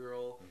 strong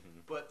girl,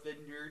 Mhm. but the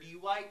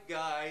nerdy white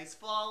guy's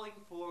falling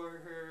for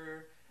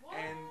her,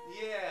 and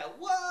What? yeah,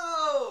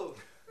 whoa!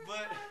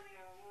 But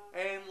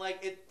and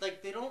like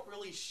they don't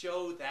really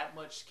show that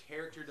much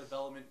character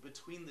development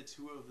between the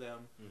two of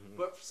them. Mhm.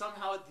 But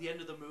somehow at the end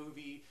of the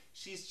movie,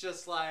 she's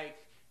just like,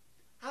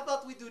 "How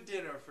about we do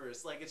dinner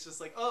first?" Like it's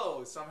just like,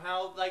 oh,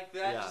 somehow like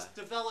that Yeah. just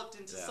developed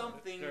into Yeah.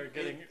 something They're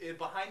getting-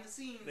 behind the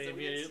scenes. They that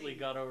we didn't immediately see.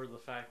 got over the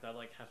fact that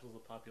like half of the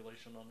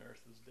population on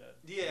Earth is dead.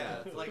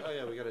 Yeah, like oh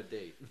yeah, we got a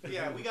date.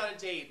 yeah, we got a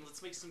date.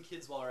 Let's make some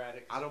kids while we're at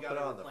it. 'cause I we don't put gotta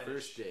it on the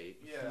replenish. first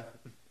date. Yeah,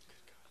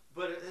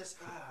 but it's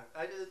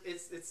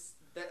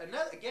that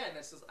another again.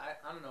 It's just I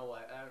don't know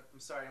why. I'm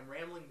sorry, I'm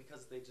rambling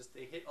because they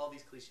hit all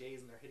these cliches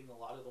and they're hitting a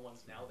lot of the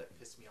ones now that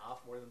piss me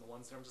off more than the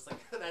ones that I'm just like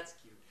that's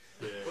cute.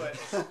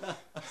 Yeah.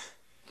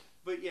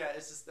 But yeah,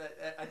 it's just that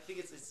I think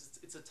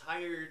it's a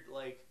tired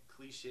like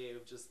cliche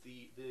of just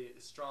the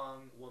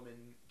strong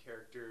woman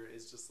character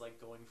is just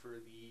like going for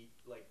the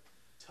like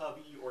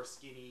tubby or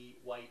skinny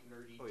white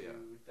nerdy Oh, yeah.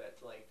 dude that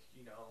like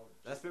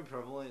That's been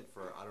prevalent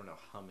for I don't know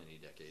how many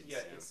decades. Yeah,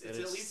 and it's it's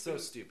at least so been-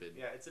 stupid.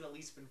 yeah it's at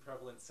least been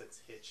prevalent since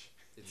Hitch.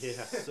 It's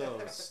Yeah. so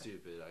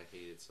stupid. I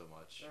hate it so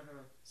much. Uh-huh.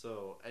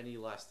 So, any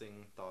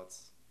lasting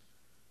thoughts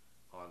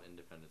on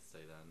Independence Day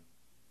then?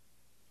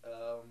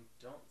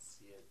 Don't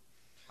see it.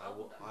 I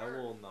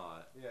will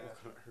not. Yeah.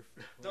 Welcome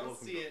Don't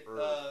see to it.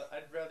 Earth.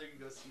 I'd rather you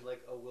go see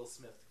like a Will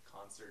Smith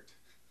concert.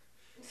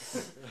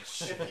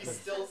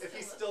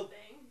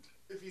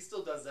 if he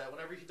still does that,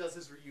 whenever he does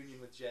his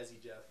reunion with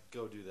Jazzy Jeff,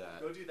 Go do that.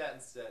 go do that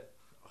instead.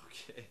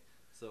 Okay.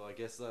 So I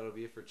guess that'll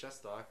be it for Chess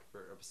Talk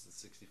for episode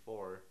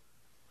 64.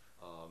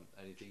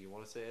 Anything you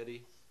want to say,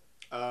 Eddie?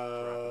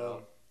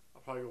 I'll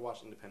probably go watch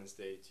Independence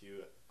Day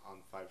 2 on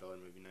 $5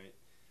 movie night.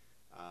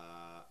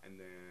 And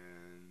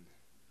then...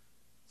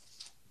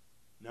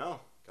 No.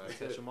 Gotta That's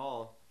catch it. them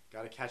all.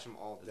 Gotta catch them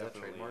all, Is that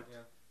definitely. trademarked? Yeah.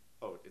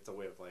 Oh, it's a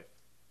way of life.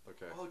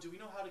 Okay. Oh, do we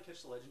know how to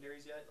catch the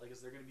legendaries yet? Like,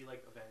 is there gonna be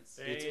like events?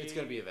 It's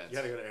gonna be You events.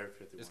 gotta go to Area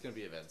 51. It's gonna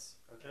be events.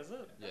 Okay. Is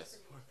it? Yes.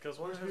 Because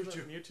Where's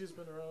Mewtwo's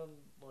been around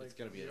like It's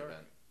gonna be New an York.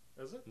 event.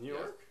 Is it? New Yeah.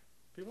 York?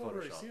 People have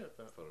already Photoshop. seen it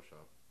though.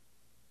 Photoshop.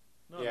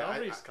 No, Yeah,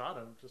 nobody's caught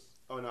him. Just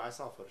Oh no, I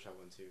saw a Photoshop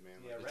one too, man.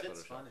 Yeah, It's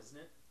Reddit's Photoshop. fun, isn't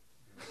it?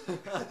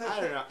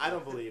 I don't know. I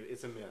don't believe it.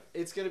 It's a myth.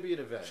 It's gonna be an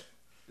event.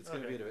 It's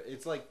gonna Okay. be an event.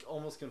 It's like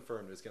almost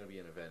confirmed. It's gonna be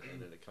an event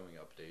and then a coming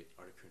update.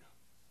 Articuno.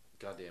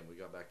 Goddamn, we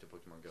got back to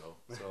Pokemon Go.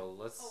 So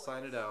let's Always.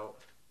 sign it out.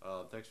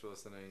 Thanks for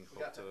listening.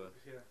 We got Hope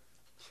yeah.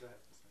 Go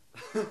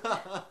ahead.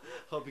 to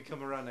hope you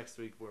come around next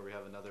week where we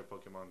have another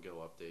Pokemon Go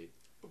update.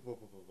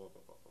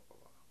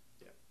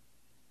 Yeah.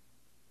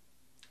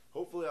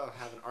 Hopefully I'll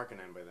have an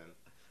Arcanine by then.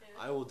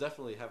 I will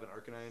definitely have an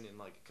Arcanine in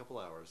like a couple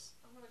hours.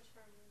 I'm gonna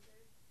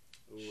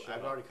Charmander. Ooh, Shut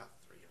I've up. already caught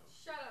 3 of them.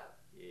 Shut up.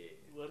 Yeah.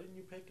 why didn't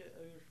you pick it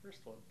your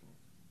first one?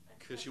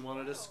 Cause you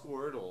wanted a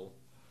Squirtle.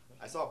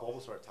 I saw a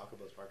Bulbasaur at Taco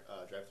Bell's park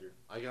drive-thru.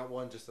 I got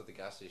one just at the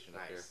gas station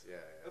up here. Nice.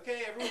 Yeah.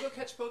 Okay, everyone go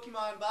catch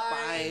Pokemon. Bye.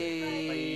 Bye. Bye.